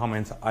of these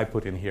comments I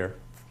put in here.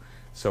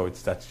 So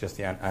that's just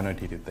the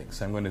annotated thing.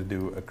 So I'm going to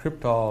do a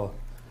Cryptol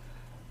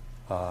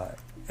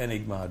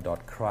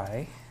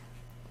Enigma.cry.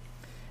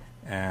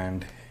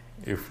 And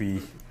if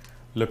we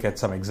look at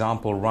some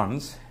example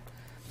runs,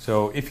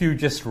 so if you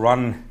just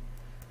run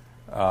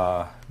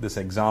this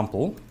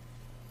example,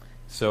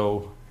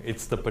 so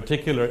it's the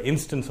particular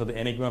instance of the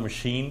Enigma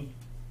machine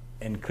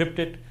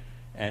encrypted,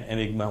 and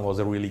Enigma was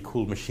a really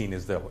cool machine,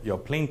 is your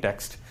plain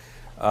text.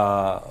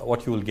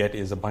 What you will get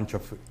is a bunch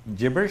of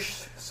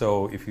gibberish.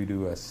 So if you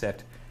do a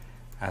set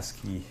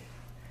ASCII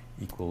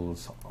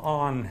equals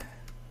on,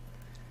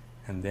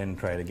 and then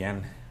try it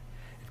again,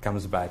 it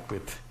comes back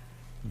with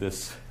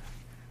this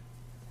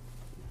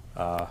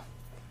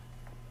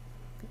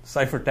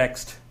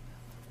ciphertext.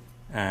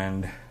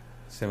 And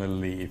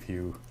similarly, if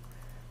you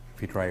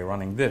try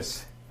running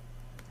this,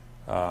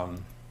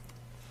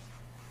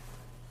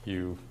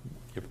 you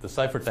put the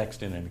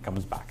ciphertext in and it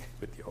comes back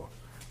with your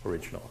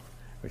original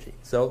machine.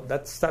 So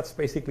that's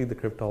basically the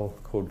Cryptol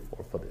code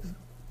for this.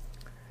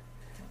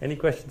 Any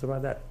questions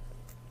about that?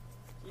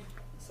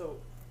 So,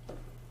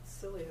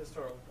 silly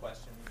historical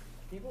question.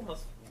 People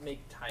must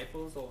make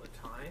typos all the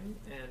time,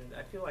 and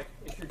I feel like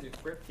if you're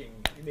decrypting,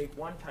 you make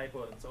one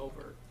typo and it's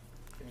over.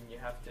 I mean, you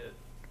have to.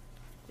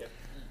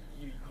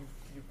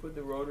 You put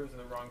the rotors in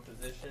the wrong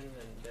position,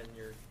 and then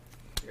your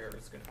error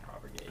is going to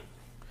propagate.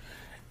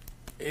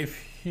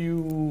 If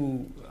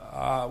you,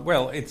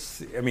 well,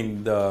 it's. I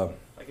mean, the.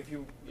 Like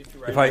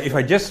if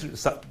I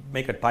just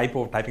make a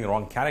typo of typing the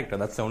wrong character,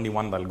 that's the only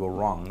one that'll go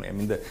wrong. I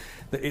mean,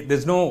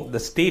 there's no the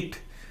state.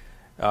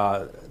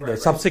 The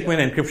subsequent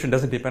encryption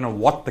doesn't depend on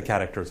what the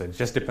characters are. It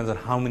just depends on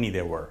how many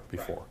there were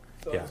before.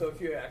 Right. So if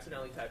you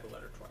accidentally type a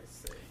letter twice,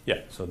 say.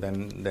 Yeah. So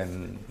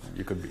then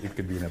it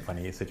could be in a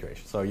funny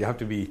situation. So you have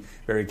to be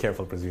very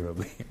careful,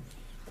 presumably. Can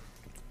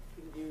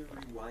you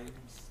rewind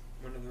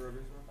one of the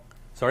rotors one?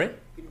 Sorry?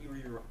 Can you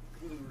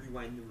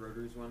rewind the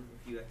rotors one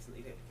if you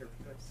accidentally type the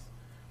character twice?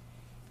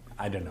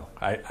 I don't know.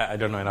 I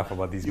don't know enough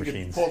about these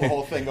machines. You can pull the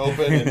whole thing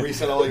open and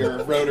reset all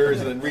your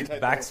rotors and then retype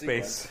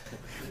Backspace.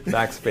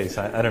 Backspace.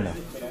 I don't know.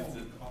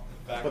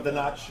 But the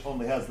notch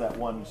only has that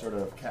one sort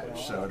of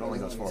catch, so it only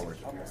goes forward.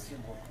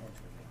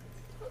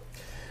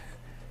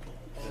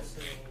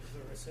 Also, the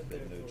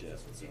recipient will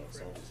just decrypt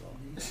the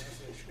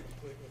message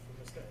complete with a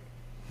mistake.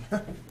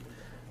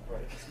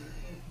 Right.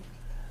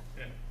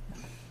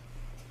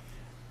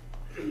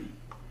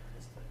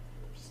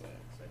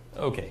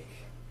 Okay.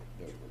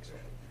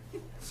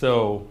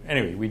 So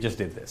anyway, we just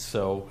did this.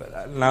 So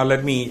now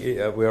let me,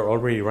 we are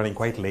already running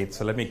quite late,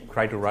 so let me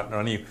try to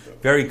run you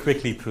very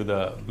quickly through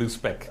the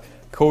BlueSpec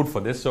code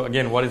for this. So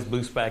again, what is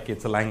BlueSpec?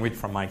 It's a language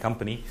from my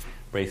company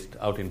based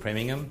out in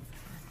Framingham,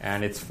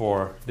 and it's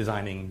for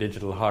designing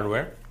digital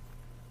hardware.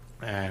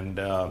 And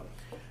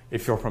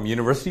if you're from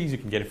universities, you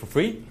can get it for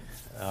free.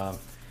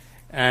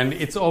 And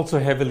it's also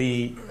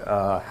heavily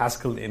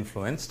Haskell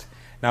influenced.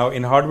 Now,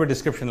 in hardware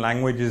description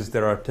languages,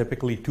 there are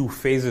typically 2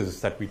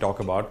 phases that we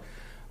talk about.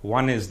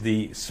 One is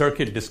the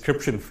circuit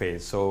description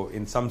phase. So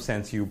in some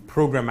sense, you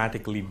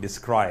programmatically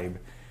describe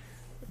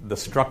the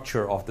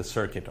structure of the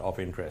circuit of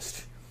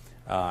interest.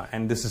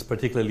 And this is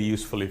particularly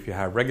useful if you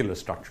have regular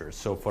structures.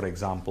 So for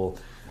example,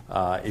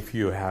 if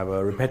you have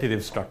a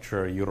repetitive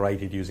structure, you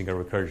write it using a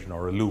recursion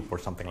or a loop or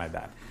something like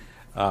that.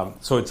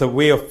 So it's a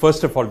way of,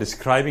 first of all,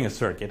 describing a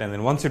circuit. And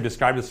then once you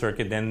describe the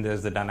circuit, then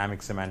there's the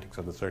dynamic semantics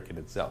of the circuit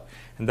itself.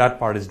 And that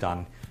part is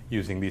done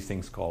using these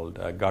things called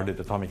guarded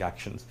atomic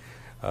actions.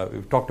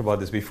 We've talked about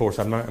this before,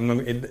 so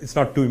it's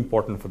not too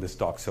important for this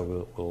talk,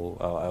 so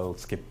I'll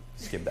skip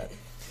that.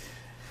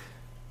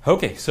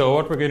 Okay, so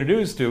what we're going to do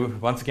is to,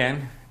 once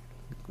again,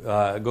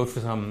 go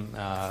through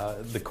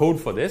the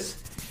code for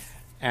this.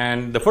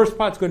 And the first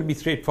part's going to be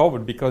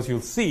straightforward because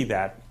you'll see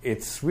that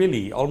it's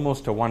really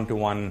almost a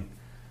one-to-one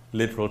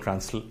literal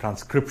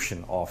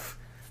transcription of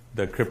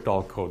the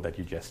Cryptol code that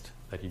you just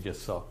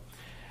saw.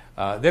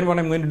 Then what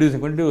I'm going to do is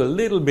I'm going to do a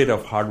little bit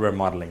of hardware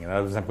modeling. In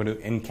other words, I'm going to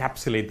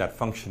encapsulate that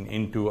function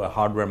into a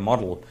hardware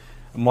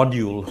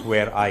module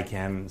where I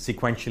can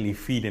sequentially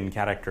feed in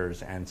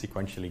characters and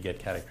sequentially get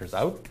characters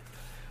out.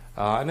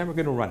 And then we're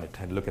going to run it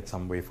and look at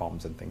some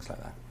waveforms and things like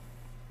that.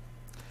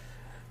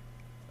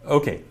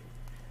 Okay,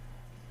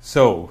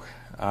 so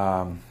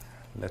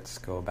let's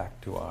go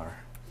back to our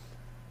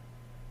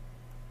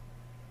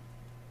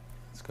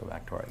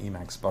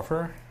Emacs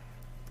buffer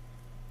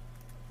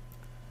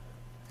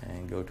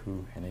and go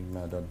to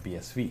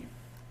enigma.bsv.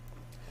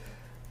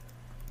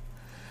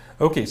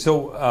 Okay,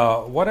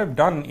 so what I've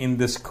done in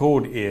this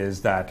code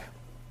is that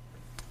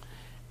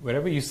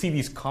wherever you see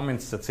these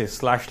comments that say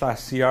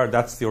 //cr,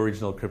 that's the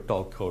original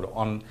Cryptol code.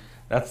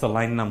 That's the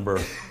line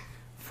number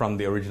from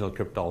the original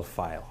Cryptol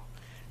file,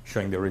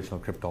 showing the original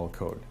Cryptol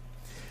code.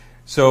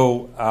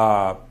 So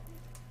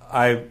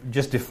I've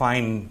just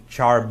defined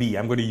char b.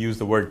 I'm going to use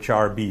the word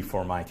char b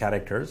for my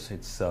characters.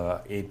 It's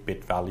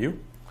 8-bit value.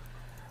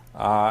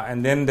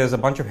 And then there's a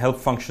bunch of help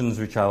functions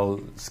which I'll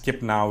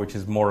skip now, which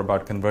is more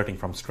about converting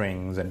from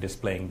strings and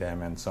displaying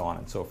them and so on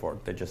and so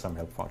forth. They're just some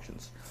help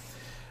functions.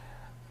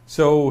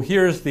 So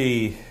here's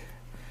the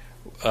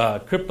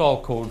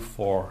Cryptol code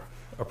for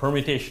a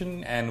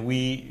permutation, and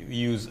we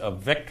use a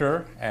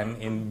vector.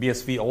 And in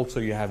BSV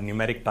also you have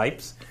numeric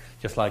types,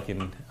 just like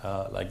in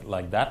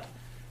like that.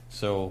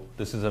 So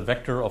this is a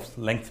vector of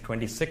length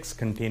 26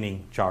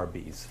 containing char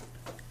b's.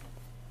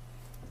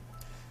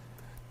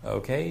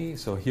 Okay,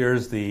 so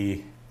here's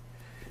the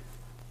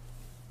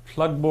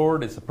plug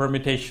board. It's a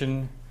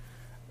permutation.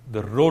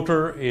 The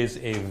rotor is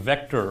a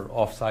vector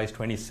of size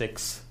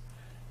 26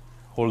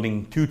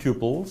 holding two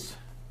tuples,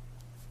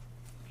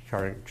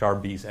 char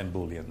b's and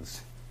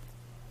booleans.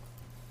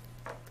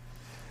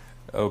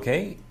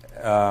 Okay,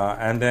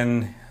 and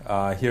then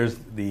here's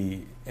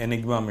the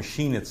Enigma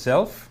machine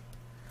itself.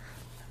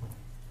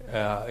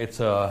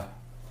 It's a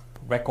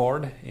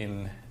record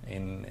in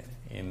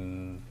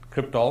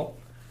Cryptol,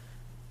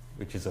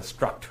 which is a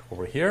struct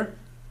over here.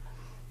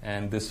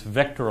 And this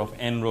vector of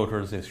n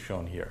rotors is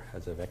shown here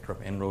as a vector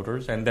of n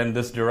rotors. And then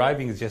this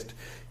deriving is just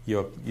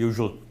your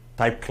usual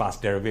type class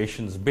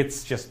derivations.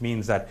 Bits just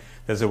means that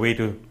there's a way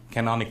to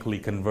canonically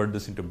convert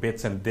this into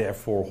bits and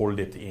therefore hold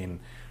it in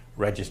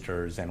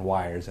registers and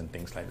wires and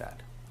things like that.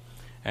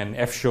 And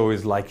fshow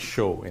is like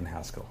show in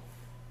Haskell.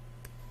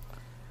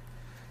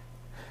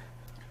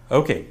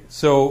 Okay,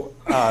 so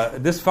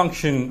this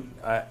function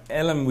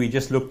lm we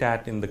just looked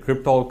at in the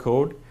Cryptol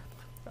code.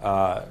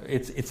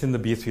 It's in the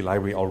BSV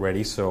library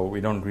already, so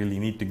we don't really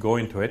need to go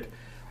into it.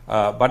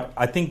 But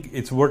I think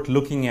it's worth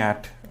looking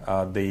at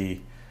the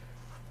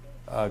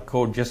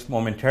code just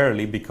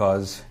momentarily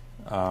because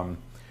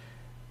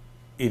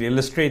it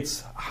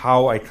illustrates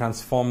how I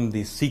transform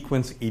the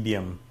sequence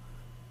idiom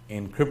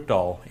in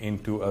Cryptol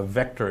into a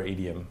vector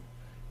idiom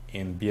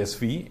in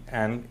BSV,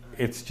 and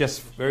it's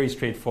just very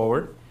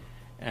straightforward.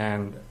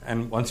 And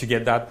once you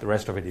get that, the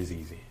rest of it is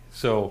easy.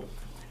 So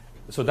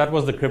that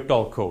was the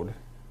Cryptol code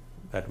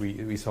that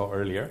we saw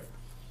earlier.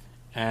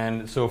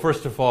 And so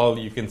first of all,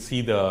 you can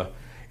see BSV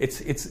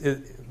is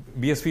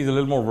a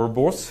little more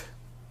verbose,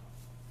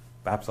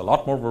 perhaps a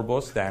lot more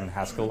verbose than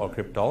Haskell or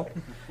Cryptol,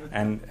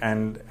 and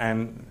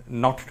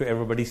not to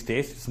everybody's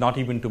taste. It's not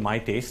even to my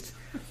taste.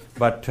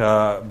 But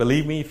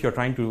believe me, if you're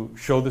trying to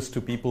show this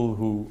to people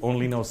who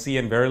only know C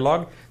and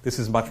Verilog, this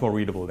is much more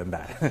readable than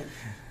that.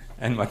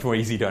 And much more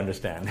easy to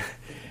understand.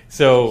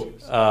 So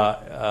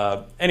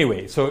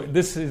anyway, so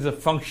this is a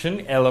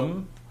function,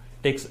 lm,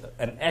 takes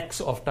an x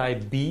of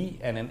type b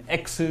and an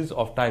x's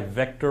of type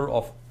vector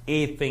of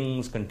a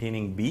things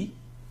containing b.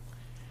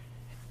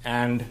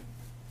 And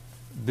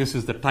this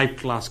is the type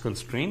class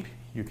constraint.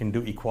 You can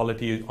do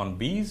equality on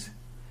b's,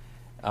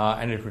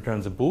 and it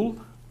returns a bool.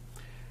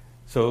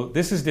 So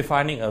this is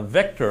defining a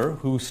vector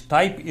whose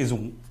type is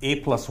a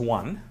plus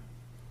 1.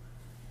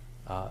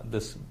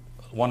 This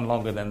one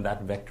longer than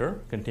that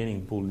vector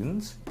containing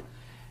booleans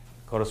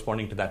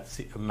corresponding to that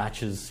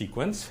matches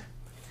sequence.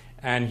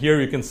 And here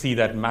you can see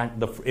that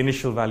the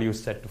initial value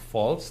is set to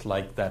false,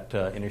 like that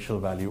initial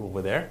value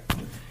over there.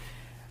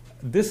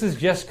 This is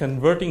just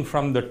converting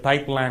from the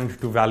type land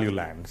to value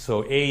land.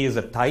 So A is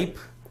a type,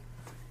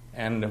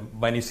 and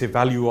when you say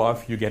value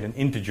of, you get an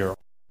integer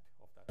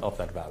of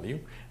that value.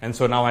 And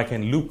so now I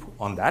can loop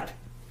on that,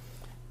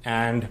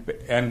 and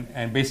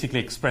basically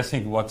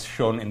expressing what's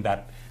shown in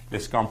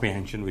this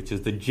comprehension, which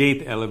is the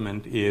jth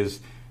element is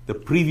the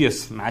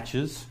previous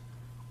matches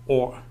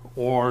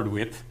ORed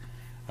with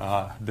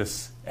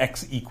this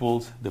x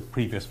equals the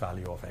previous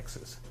value of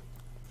x's.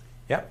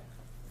 Yeah?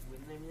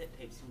 Wouldn't they mean that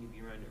types need to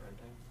be around at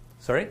runtime?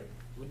 Sorry?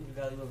 Wouldn't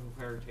the value of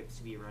required types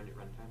to be around at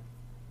runtime?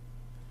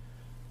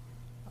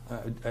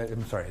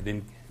 I'm sorry, I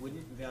didn't.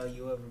 Wouldn't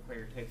value of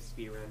required types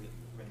be around at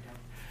runtime?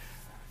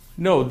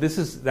 No,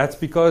 that's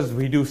because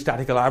we do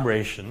static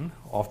elaboration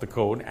of the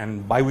code,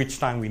 and by which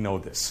time we know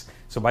this.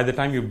 So by the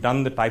time you've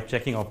done the type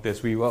checking of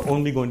this, we were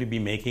only going to be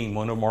making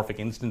monomorphic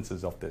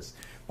instances of this,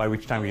 by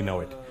which time we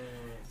know it.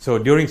 So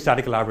during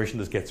static elaboration,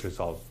 this gets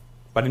resolved.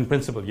 But in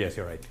principle, yes,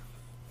 you're right.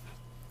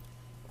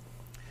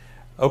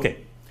 Okay.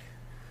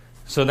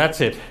 So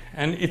that's it.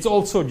 And it's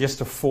also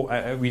just a fold.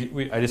 I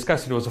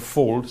discussed it was a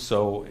fold,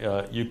 so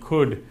you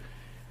could,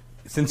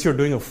 since you're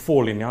doing a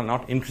fold and you're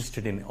not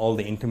interested in all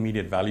the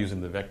intermediate values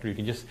in the vector, you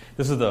can just,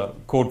 this is the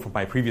code from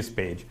my previous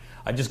page.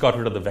 I just got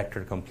rid of the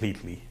vector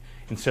completely.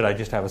 Instead, I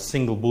just have a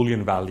single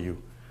Boolean value,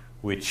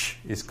 which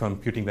is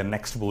computing the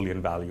next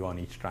Boolean value on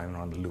each time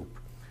on the loop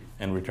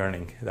and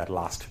returning that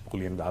last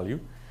Boolean value.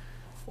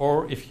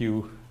 Or if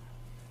you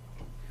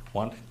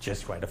want,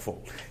 just write a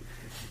fold.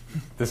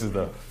 This is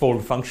the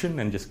fold function,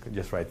 and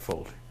just write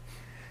fold.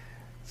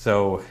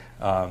 So,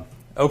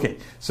 okay.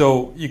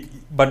 So,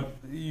 but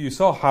you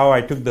saw how I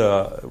took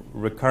the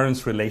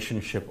recurrence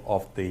relationship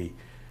of the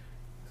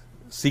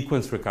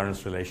sequence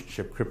recurrence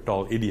relationship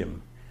Cryptol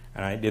idiom,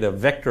 and I did a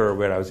vector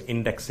where I was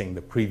indexing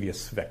the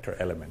previous vector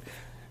element.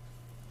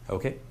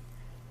 Okay.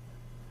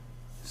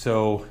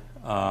 So,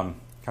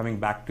 coming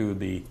back to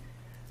the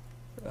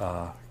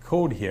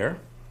code here,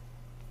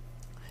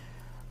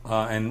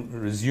 and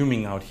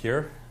resuming out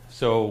here.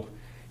 So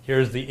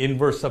here's the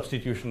inverse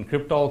substitution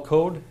Cryptol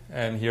code,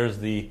 and here's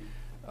the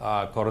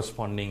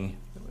corresponding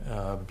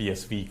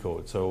BSV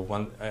code.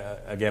 So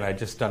again, I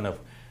just done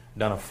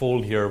a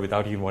fold here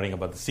without even worrying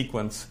about the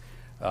sequence,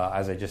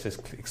 as I just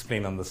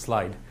explained on the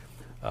slide.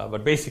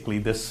 But basically,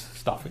 this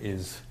stuff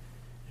is,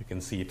 you can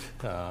see it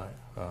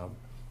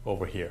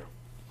over here.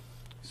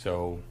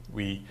 So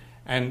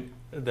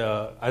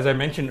as I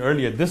mentioned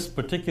earlier, this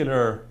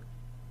particular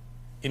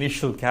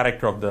initial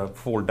character of the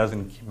fold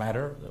doesn't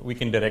matter. We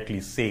can directly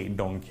say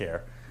don't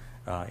care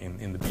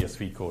in the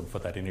BSV code for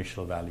that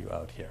initial value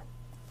out here.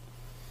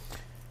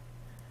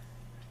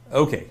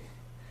 Okay.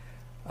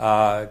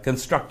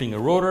 Constructing a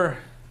rotor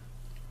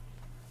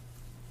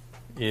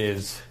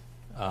is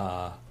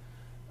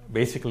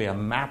basically a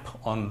map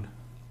on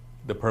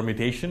the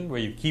permutation where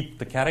you keep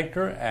the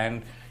character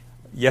and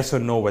yes or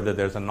no whether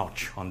there's a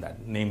notch on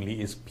that. Namely,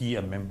 is P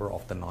a member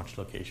of the notch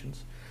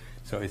locations?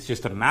 So it's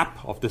just a map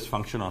of this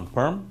function on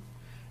perm,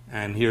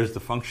 and here's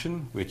the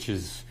function, which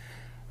is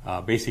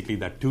basically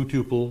that two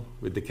tuple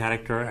with the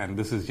character, and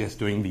this is just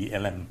doing the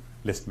LM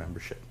list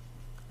membership.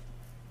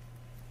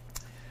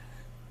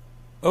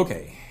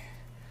 Okay,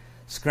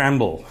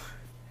 scramble.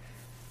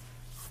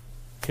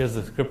 Here's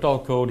the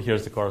Cryptol code.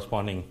 Here's the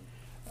corresponding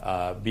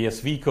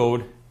BSV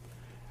code.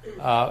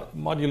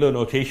 Modulo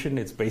notation.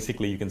 It's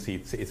basically, you can see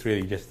it's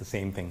really just the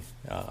same thing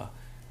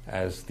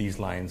as these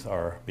lines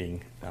are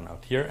being done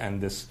out here,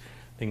 and this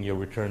thing you're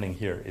returning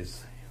here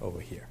is over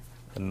here,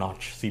 the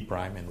notch C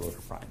prime and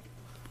rotor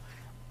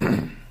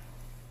prime.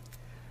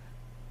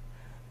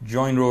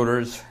 Join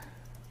rotors.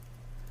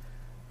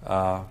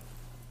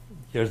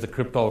 Here's the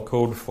Cryptol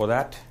code for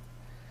that,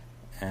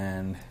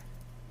 and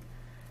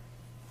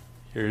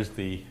here's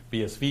the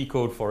BSV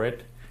code for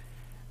it.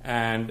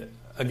 And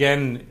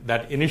again,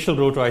 that initial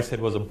rotor I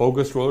said was a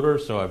bogus rotor,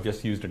 so I've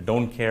just used a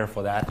don't care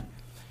for that.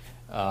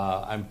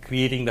 I'm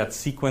creating that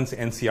sequence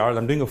NCR.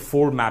 I'm doing a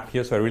fold map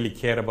here, so I really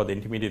care about the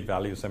intermediate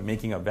values. I'm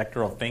making a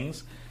vector of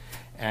things,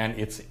 and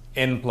it's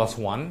n plus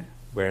 1,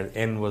 where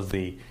n was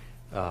the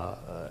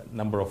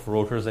number of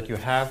rotors that you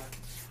have.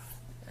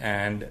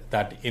 And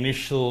that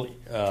initial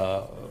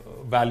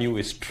value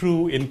is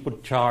true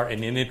input char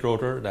and init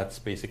rotor. That's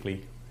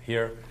basically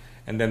here.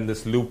 And then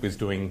this loop is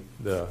doing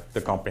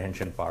the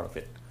comprehension part of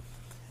it.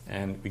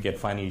 And we get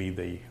finally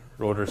the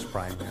rotors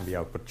prime and the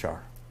output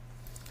char.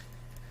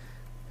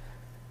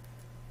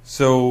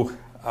 So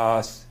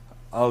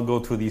I'll go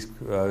through these,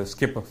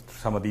 skip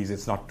some of these.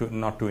 It's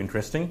not too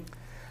interesting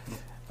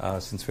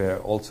since we're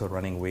also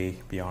running way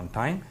beyond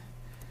time.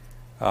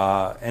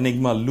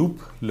 Enigma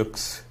loop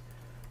looks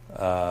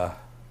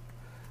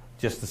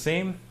just the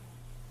same.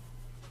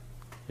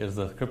 Here's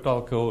the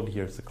Cryptol code.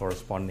 Here's the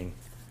corresponding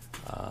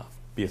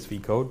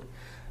BSV code.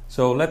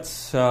 So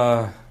let's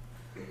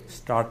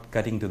start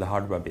cutting to the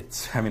hardware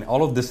bits. I mean,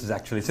 all of this is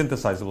actually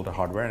synthesizable to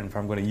hardware, and if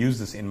I'm going to use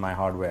this in my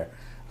hardware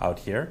out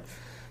here.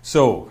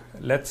 So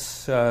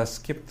let's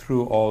skip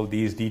through all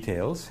these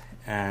details,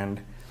 and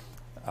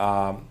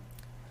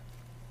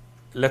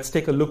let's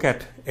take a look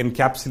at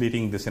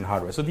encapsulating this in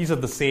hardware. So these are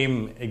the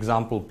same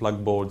example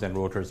plug boards and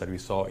rotors that we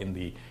saw in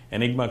the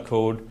Enigma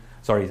code,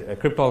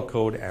 Cryptol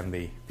code and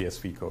the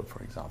BSV code,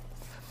 for example.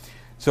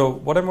 So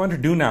what I'm going to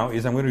do now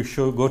is I'm going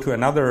to go to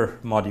another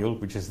module,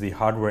 which is the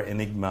hardware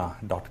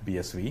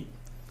enigma.bsv.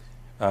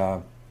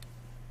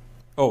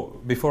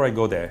 Before I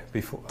go there,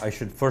 I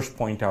should first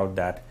point out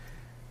that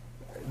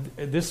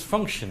this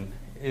function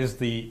is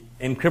the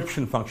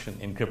encryption function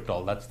in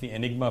Cryptol. That's the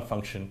Enigma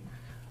function,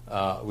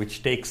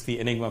 which takes the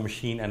Enigma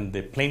machine and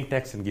the plain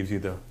text and gives you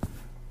the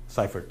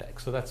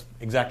ciphertext. So that's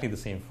exactly the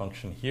same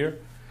function here.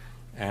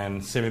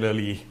 And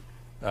similarly,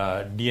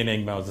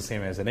 denigma is the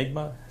same as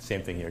Enigma.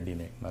 Same thing here,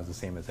 denigma is the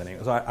same as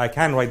Enigma. So I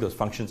can write those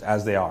functions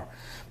as they are.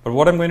 But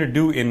what I'm going to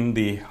do in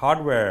the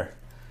hardware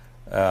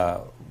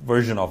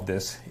version of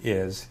this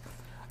is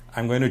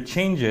I'm going to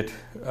change it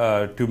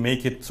to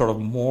make it sort of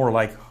more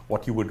like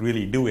what you would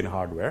really do in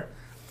hardware,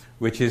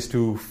 which is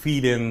to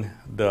feed in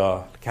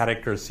the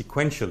characters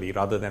sequentially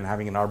rather than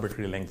having an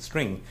arbitrary length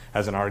string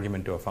as an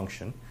argument to a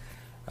function,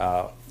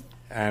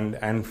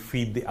 and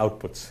feed the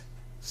outputs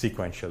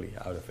sequentially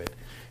out of it.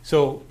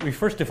 So we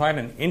first define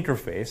an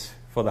interface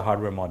for the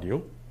hardware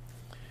module,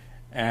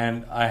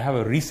 and I have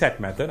a reset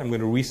method. I'm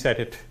going to reset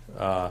it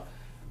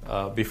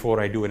before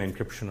I do an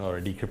encryption or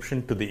a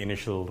decryption to the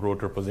initial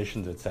rotor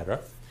positions, etc.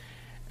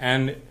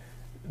 And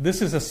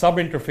this is a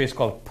sub-interface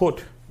called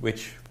put,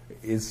 which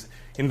is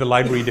in the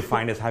library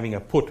defined as having a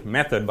put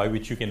method by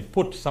which you can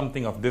put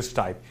something of this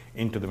type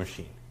into the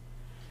machine.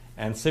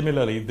 And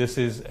similarly, this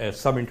is a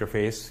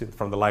sub-interface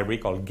from the library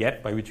called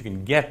get, by which you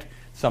can get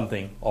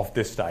something of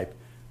this type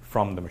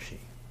from the machine.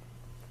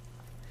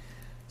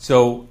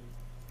 So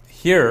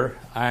here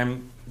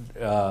I'm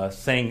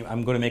saying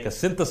I'm going to make a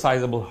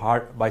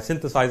synthesizable by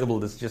synthesizable,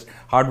 this is just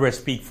hardware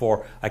speak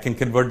for I can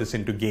convert this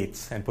into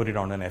gates and put it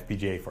on an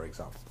FPGA, for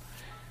example.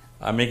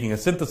 I'm making a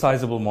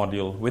synthesizable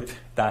module with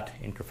that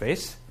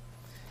interface.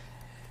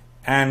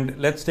 And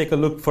let's take a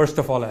look, first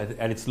of all,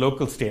 at its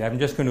local state. I'm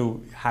just going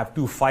to have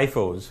two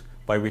FIFOs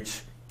by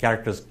which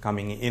characters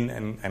coming in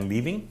and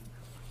leaving.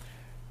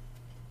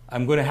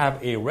 I'm going to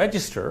have a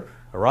register,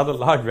 a rather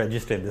large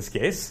register in this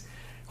case,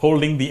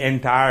 holding the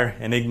entire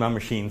Enigma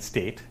machine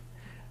state.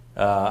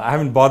 I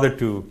haven't bothered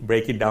to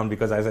break it down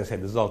because, as I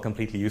said, this is all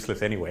completely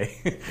useless anyway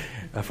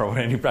from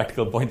any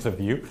practical points of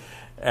view.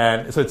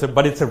 And so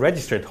but it's a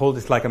register.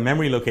 It's like a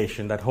memory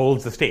location that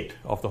holds the state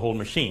of the whole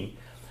machine.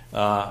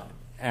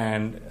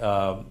 And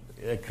I've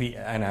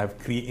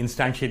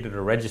instantiated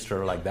a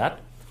register like that.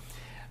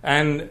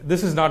 And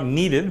this is not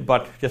needed,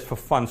 but just for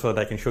fun, so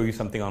that I can show you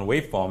something on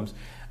waveforms,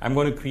 I'm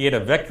going to create a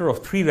vector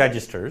of 3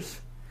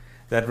 registers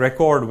that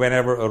record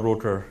whenever a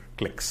rotor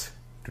clicks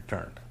to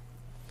turn,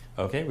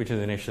 okay, which is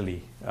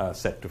initially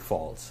set to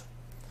false.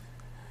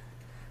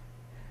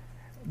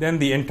 Then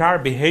the entire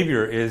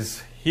behavior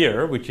is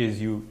here, which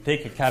is you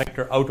take a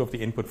character out of the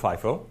input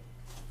FIFO,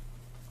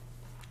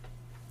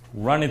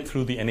 run it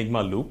through the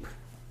Enigma loop,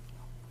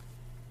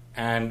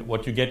 and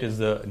what you get is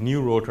the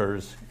new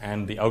rotors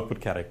and the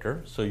output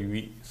character. So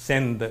you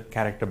send the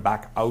character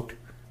back out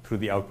through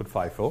the output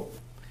FIFO.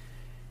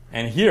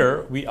 And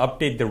here we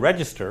update the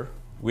register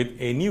with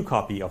a new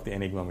copy of the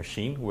Enigma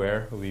machine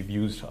where we've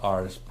used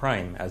Rs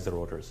prime as the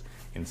rotors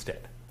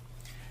instead.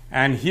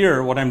 And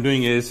here what I'm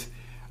doing is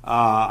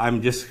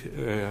I'm just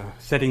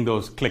setting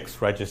those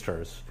clicks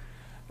registers.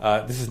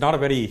 This is not a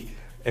very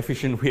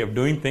efficient way of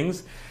doing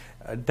things.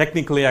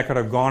 Technically, I could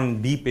have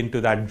gone deep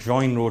into that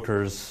join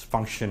rotors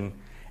function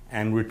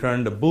and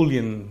returned a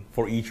Boolean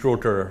for each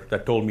rotor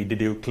that told me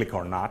did you click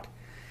or not.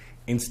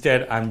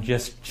 Instead, I'm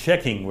just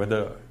checking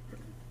whether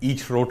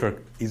each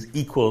rotor is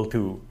equal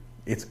to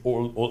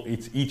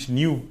each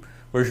new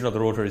version of the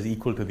rotor is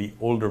equal to the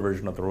older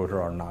version of the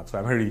rotor or not. So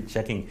I'm already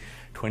checking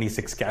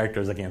 26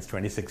 characters against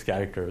 26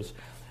 characters,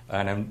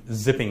 and I'm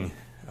zipping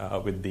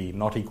with the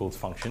not equals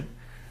function.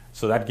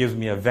 So that gives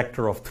me a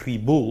vector of 3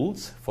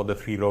 bools for the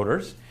 3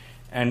 rotors,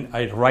 and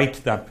I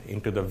write that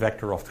into the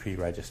vector of 3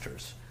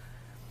 registers.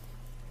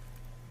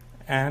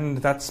 And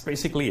that's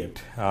basically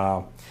it.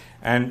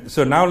 And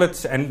so now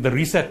and the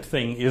reset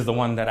thing is the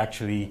one that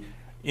actually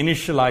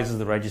initializes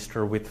the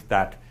register with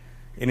that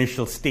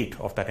initial state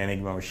of that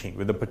Enigma machine,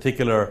 with a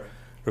particular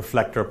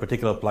reflector,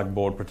 particular plug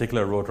board,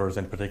 particular rotors,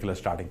 and particular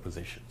starting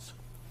positions.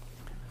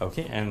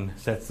 Okay, and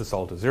sets this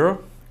all to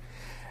 0.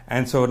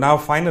 And so now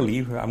finally,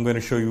 I'm going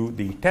to show you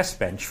the test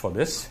bench for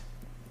this,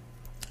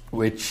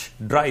 which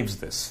drives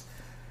this.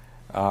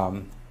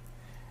 And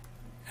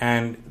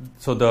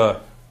so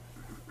the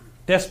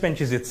test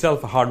bench is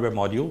itself a hardware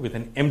module with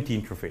an empty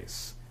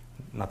interface,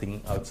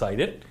 nothing outside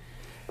it.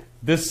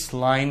 This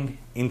line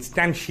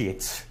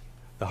instantiates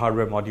the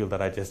hardware module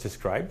that I just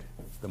described,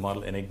 the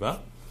model Enigma.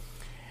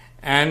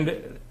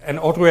 And an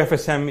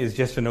AutoFSM is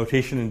just a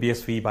notation in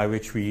BSV by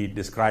which we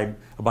describe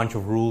a bunch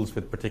of rules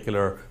with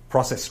particular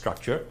process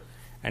structure.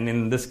 And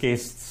in this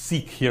case,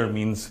 seek here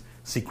means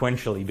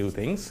sequentially do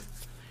things.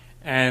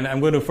 And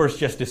I'm going to first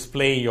just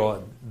display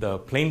the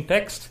plain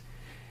text.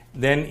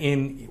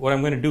 Then what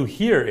I'm going to do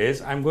here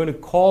is I'm going to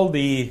call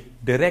the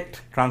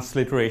direct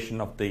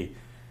transliteration of the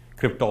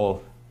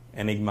Cryptol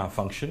Enigma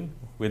function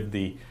with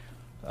the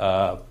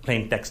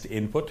plain text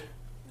input.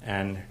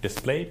 and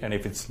display it. And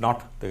if it's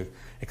not the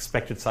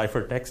expected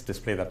ciphertext,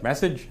 display that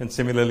message. And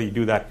similarly,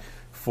 do that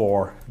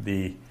for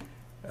the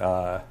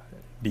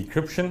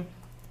decryption.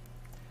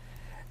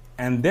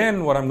 And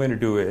then what I'm going to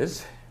do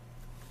is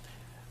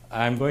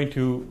I'm going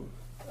to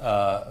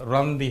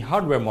run the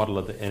hardware model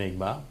of the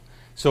Enigma.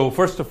 So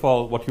first of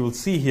all, what you will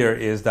see here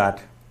is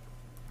that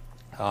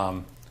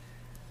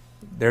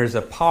there is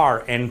a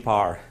par,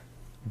 n-par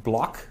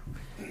block,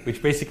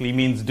 which basically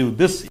means do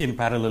this in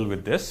parallel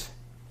with this.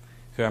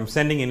 So I'm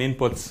sending in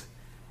inputs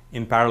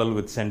in parallel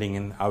with sending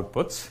in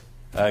outputs,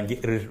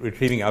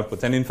 retrieving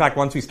outputs. And in fact,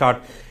 once we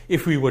start,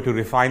 if we were to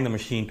refine the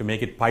machine to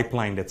make it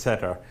pipelined,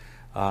 etc.,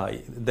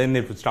 then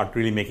it would start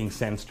really making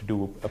sense to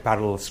do a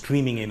parallel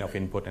streaming in of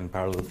input and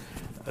parallel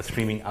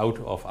streaming out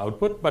of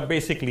output. But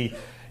basically,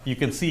 you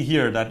can see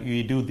here that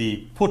we do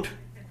the put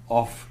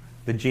of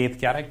the jth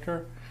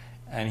character,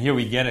 and here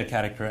we get a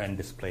character and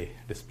display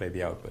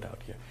the output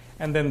out here.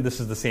 And then this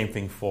is the same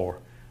thing for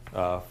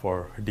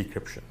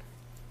decryption.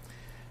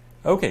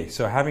 Okay,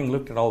 so having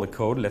looked at all the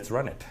code, let's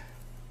run it.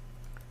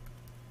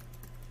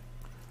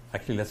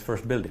 Actually, let's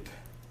first build it.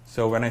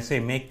 So when I say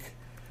make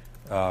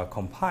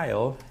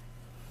compile,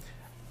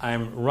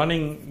 I'm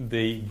running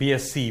the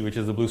BSC, which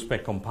is the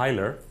BlueSpec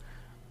compiler,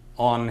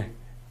 on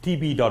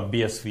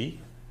tb.bsv,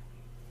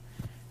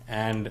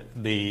 and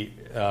the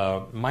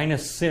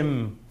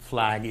 -sim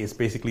flag is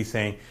basically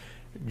saying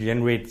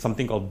generate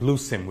something called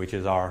BlueSim, which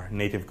is our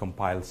native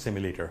compile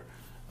simulator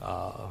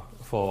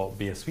for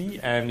BSV.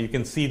 And you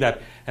can see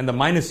that, and the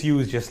 -u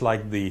is just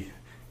like the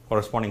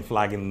corresponding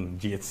flag in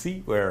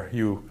GHC, where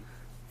you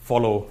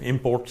follow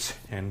imports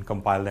and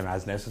compile them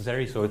as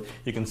necessary. So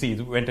you can see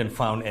it went and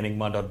found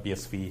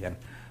enigma.bsv and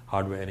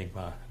hardware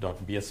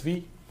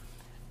enigma.bsv,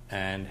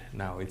 and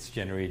now it's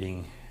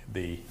generating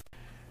the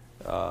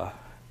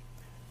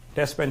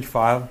test bench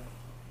file.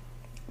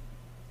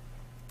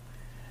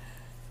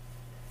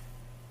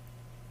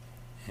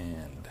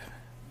 And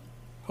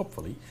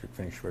hopefully should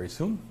finish very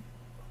soon.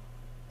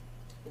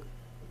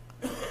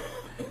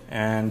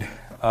 And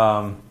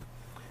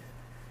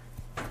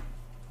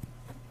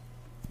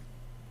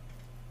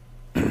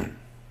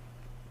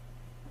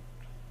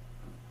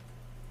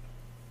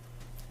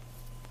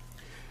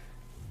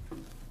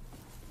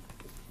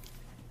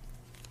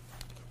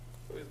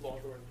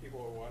longer when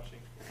people are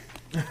watching.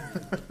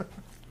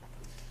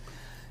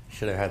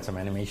 should have had some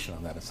animation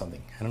on that or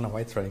something. I don't know why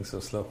it's running so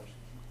slow.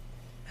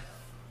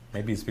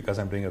 Maybe it's because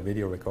I'm doing a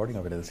video recording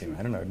of it at the same time.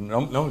 I don't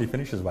know. It normally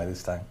finishes by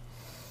this time.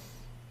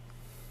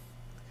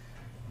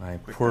 My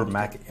poor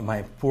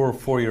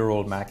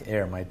 4-year-old Mac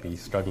Air might be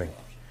struggling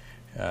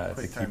to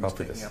keep up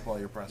with this. Up all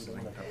your processing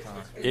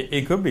time.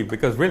 It could be,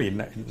 because really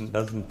it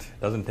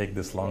doesn't take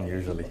this long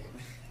usually.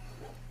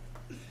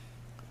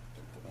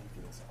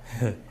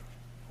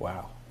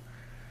 Wow.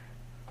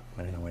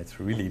 I don't know why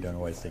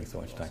it's taking so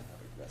much time.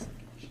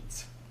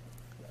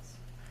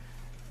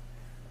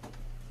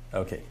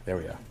 Okay, there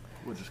we are.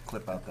 We'll just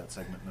clip out that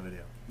segment in the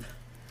video.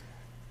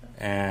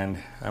 And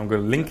I'm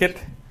going to link it.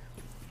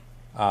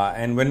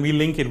 And when we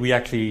link it, we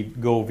actually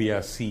go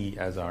via C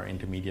as our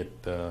intermediate.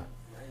 Why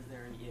is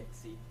there an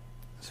exe?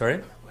 Sorry?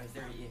 Why is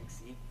there an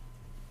exe?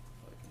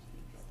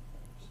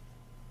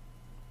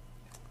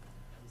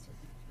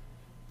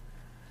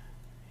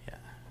 Yeah.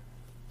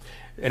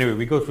 Anyway,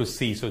 we go through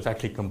C, so it's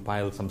actually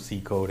compiled some C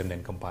code and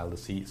then compile the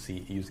C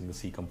using the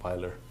C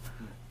compiler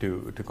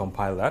to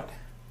compile that.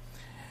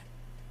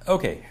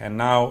 Okay, and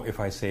now if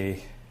I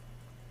say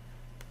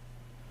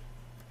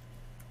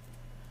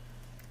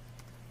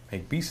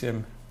make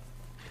bsim,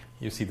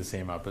 you see the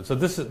same output. So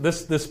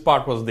this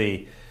part was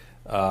the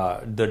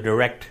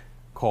direct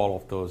call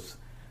of those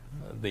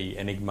the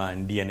Enigma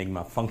and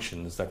de-Enigma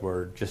functions that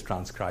were just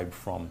transcribed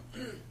from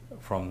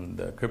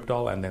the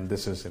Cryptol, and then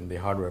this is in the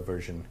hardware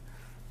version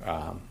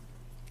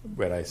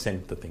where I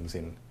sent the things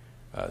in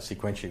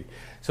sequentially.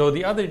 So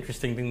the other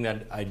interesting thing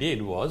that I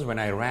did was when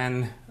I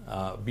ran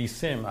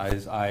bsim,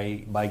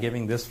 by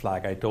giving this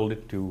flag, I told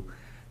it to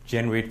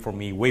generate for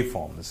me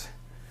waveforms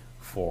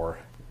for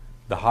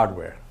the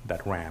hardware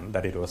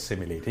that it was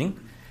simulating.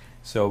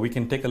 So we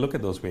can take a look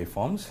at those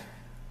waveforms.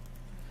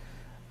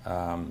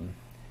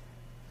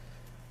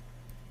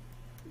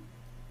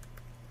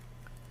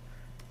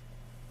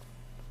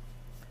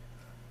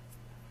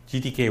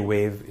 GTK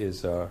Wave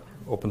is an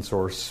open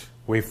source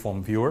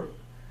waveform viewer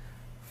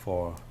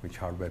for which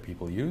hardware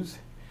people use.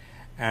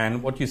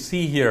 And what you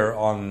see here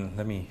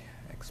let me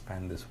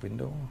expand this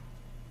window.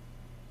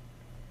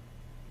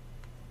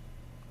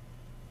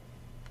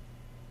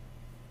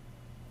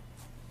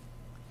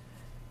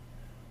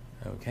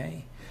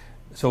 Okay,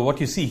 so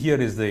what you see here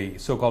is the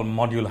so-called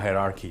module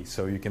hierarchy.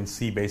 So you can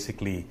see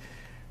basically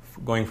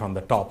going from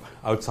the top,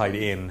 outside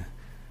in,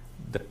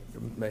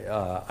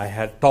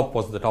 top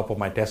was the top of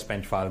my test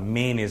bench file.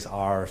 Main is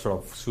our sort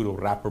of pseudo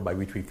wrapper by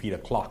which we feed a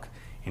clock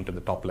into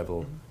the top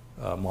level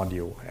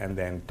module, and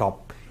then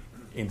top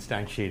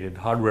instantiated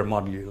hardware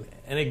module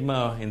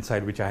Enigma,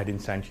 inside which I had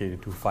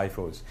instantiated two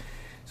FIFOs.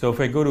 So if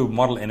I go to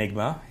model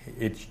Enigma,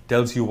 it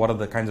tells you what are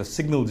the kinds of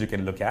signals you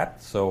can look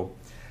at. So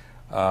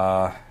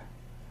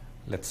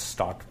let's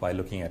start by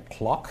looking at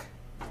clock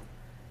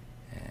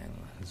and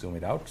zoom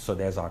it out. So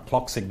there's our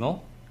clock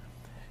signal.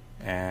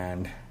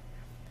 And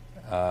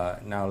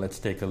now let's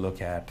take a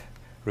look at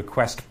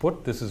request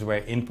put. This is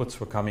where inputs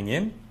were coming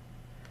in.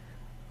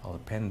 I'll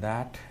append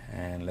that,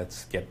 and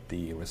let's get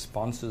the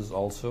responses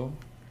also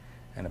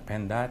and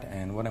append that.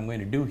 And what I'm going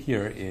to do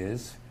here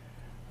is,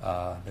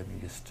 let me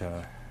just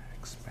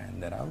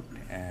expand that out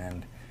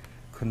and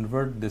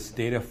convert this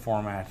data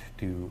format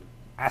to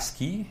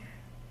ASCII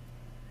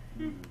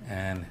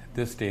and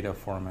this data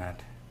format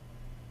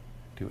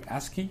to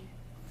ASCII.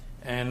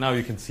 And now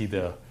you can see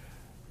the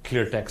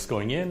clear text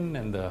going in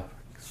and the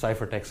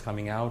ciphertext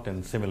coming out,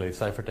 and similarly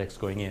ciphertext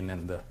going in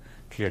and the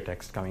clear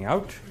text coming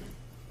out.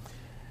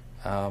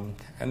 And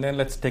then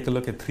let's take a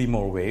look at 3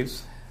 more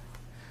waves.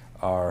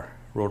 Our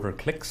rotor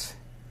clicks.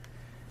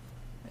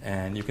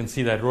 And you can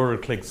see that rotor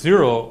click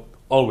 0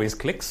 always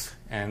clicks.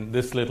 And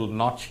this little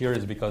notch here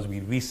is because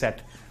we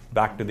reset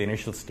back to the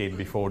initial state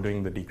before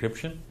doing the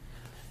decryption.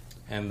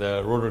 And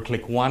the rotor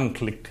click 1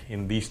 clicked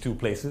in these 2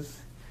 places.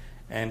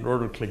 And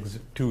rotor click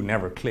 2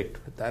 never clicked.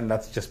 And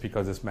that's just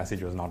because this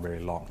message was not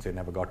very long. So it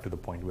never got to the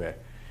point where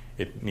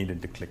it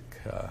needed to click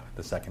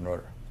the second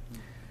rotor.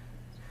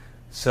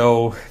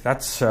 So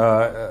that's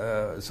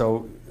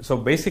so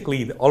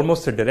basically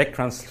almost a direct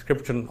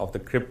transcription of the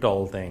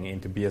Cryptol thing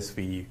into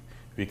BSV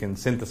we can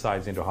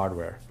synthesize into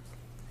hardware.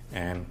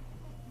 And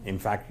in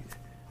fact,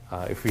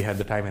 if we had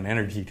the time and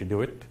energy to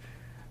do it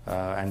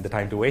and the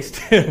time to waste,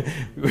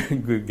 we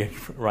could get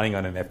running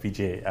on an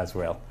FPGA as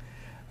well.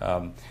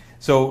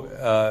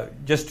 So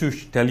just to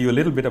tell you a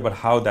little bit about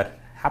how that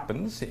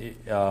happens,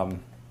 let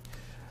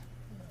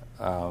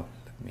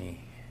me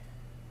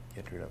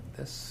get rid of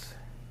this.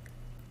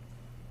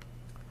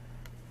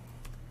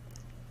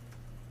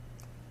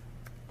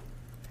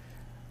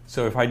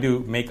 So if I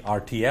do make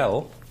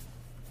RTL,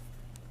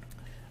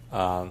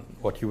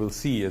 what you will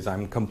see is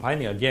I'm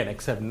compiling again,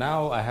 except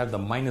now I have the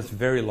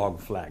 -Verilog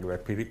flag, where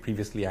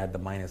previously I had the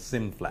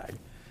 -sim flag.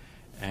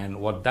 And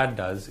what that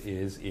does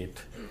is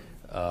it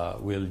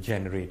will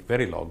generate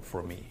Verilog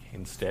for me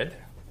instead,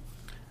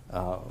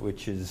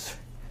 which is,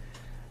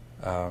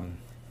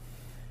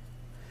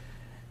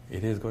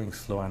 it is going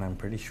slow, and I'm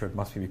pretty sure it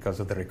must be because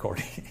of the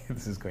recording.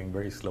 This is going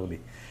very slowly.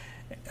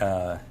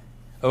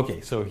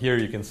 Okay, so here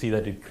you can see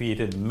that it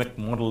created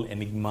model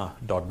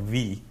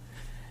enigma.v,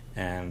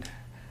 and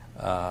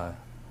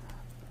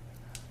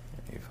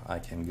if I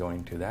can go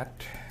into that.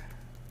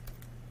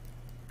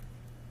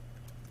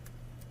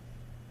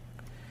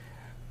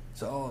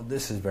 So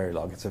this is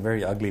Verilog. It's a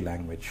very ugly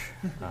language.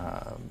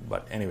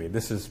 But anyway,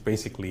 this is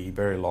basically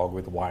Verilog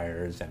with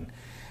wires, and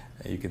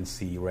you can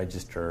see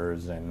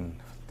registers, and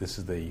this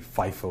is the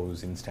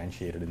FIFOs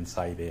instantiated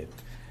inside it,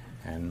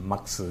 and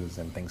muxes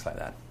and things like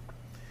that.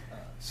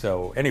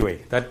 So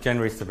anyway, that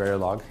generates the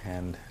Verilog,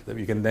 and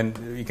you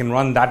can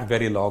run that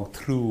Verilog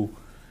through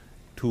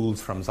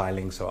tools from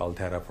Xilinx or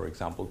Altera, for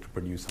example, to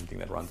produce something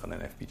that runs on an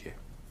FPGA.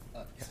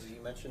 Yes. So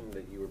you mentioned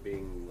that you were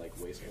being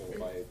wasteful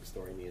by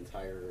storing the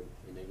entire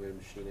Enigma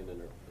machine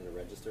in a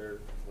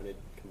register. When it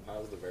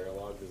compiles the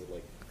Verilog, does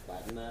it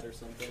flatten that or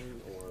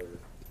something, or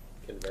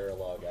can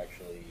Verilog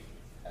actually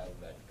have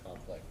that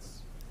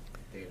complex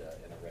data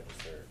in a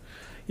register?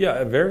 Yeah,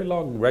 a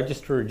Verilog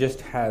register just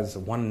has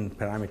one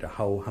parameter,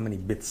 how many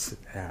bits it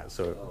has.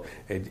 So,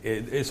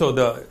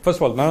 first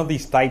of all, none of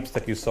these types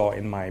that you saw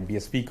in my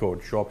BSV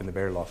code show up in the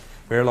Verilog.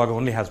 Verilog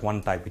only has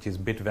one type, which is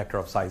bit vector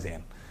of size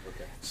n.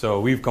 Okay. So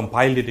we've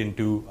compiled it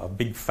into a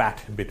big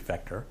fat bit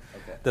vector.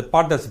 Okay. The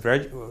part that's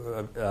very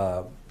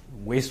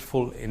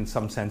wasteful in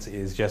some sense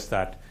is just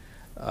that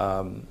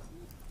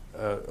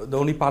the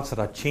only parts that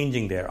are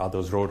changing there are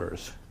those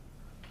rotors.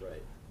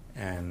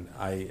 And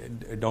I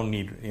don't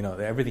need,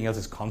 everything else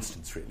is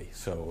constants really.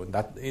 So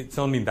that it's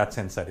only in that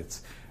sense that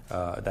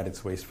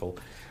it's wasteful.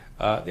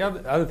 The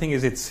other thing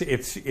is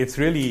it's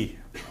really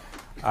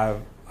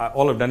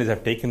all I've done is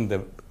I've taken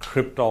the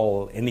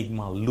Cryptol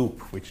Enigma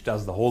loop, which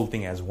does the whole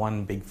thing as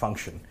one big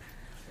function.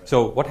 Right.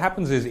 So what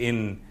happens is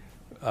in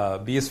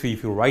BSV,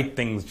 if you write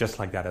things just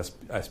like that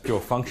as pure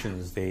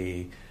functions,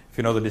 if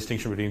you know the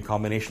distinction between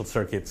combinational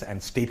circuits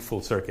and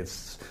stateful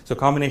circuits. So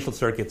combinational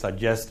circuits are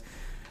just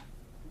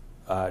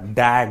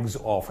DAGs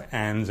of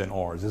ands and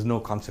ors. There's no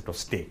concept of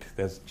state.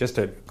 There's just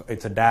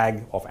it's a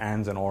DAG of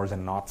ands and ors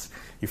and nots.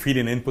 You feed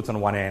in inputs on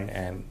one end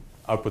and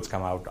outputs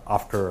come out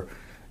after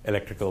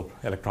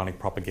electronic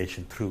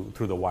propagation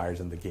through the wires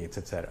and the gates,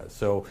 etc.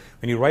 So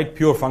when you write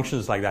pure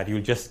functions like that,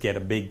 you'll just get a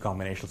big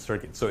combinational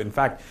circuit. So in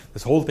fact,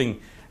 this whole thing,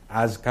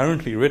 as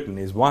currently written,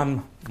 is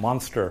one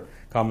monster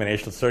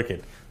combinational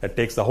circuit that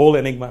takes the whole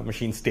Enigma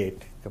machine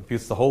state,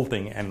 computes the whole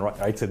thing, and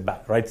writes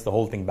the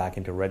whole thing back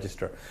into a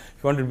register.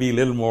 If you want to be a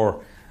little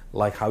more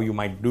like how you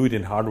might do it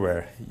in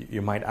hardware,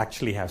 you might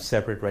actually have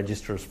separate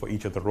registers for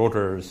each of the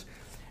rotors,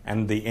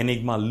 and the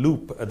Enigma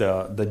loop,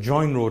 the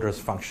join rotors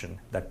function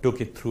that took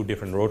it through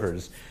different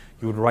rotors,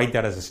 you would write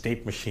that as a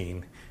state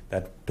machine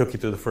that took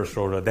it to the first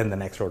rotor, then the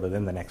next rotor,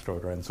 then the next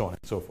rotor, and so on and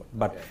so forth.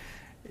 But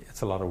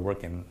it's a lot of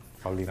work and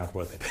probably not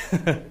worth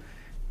it.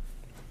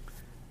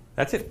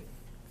 That's it.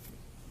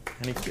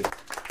 Any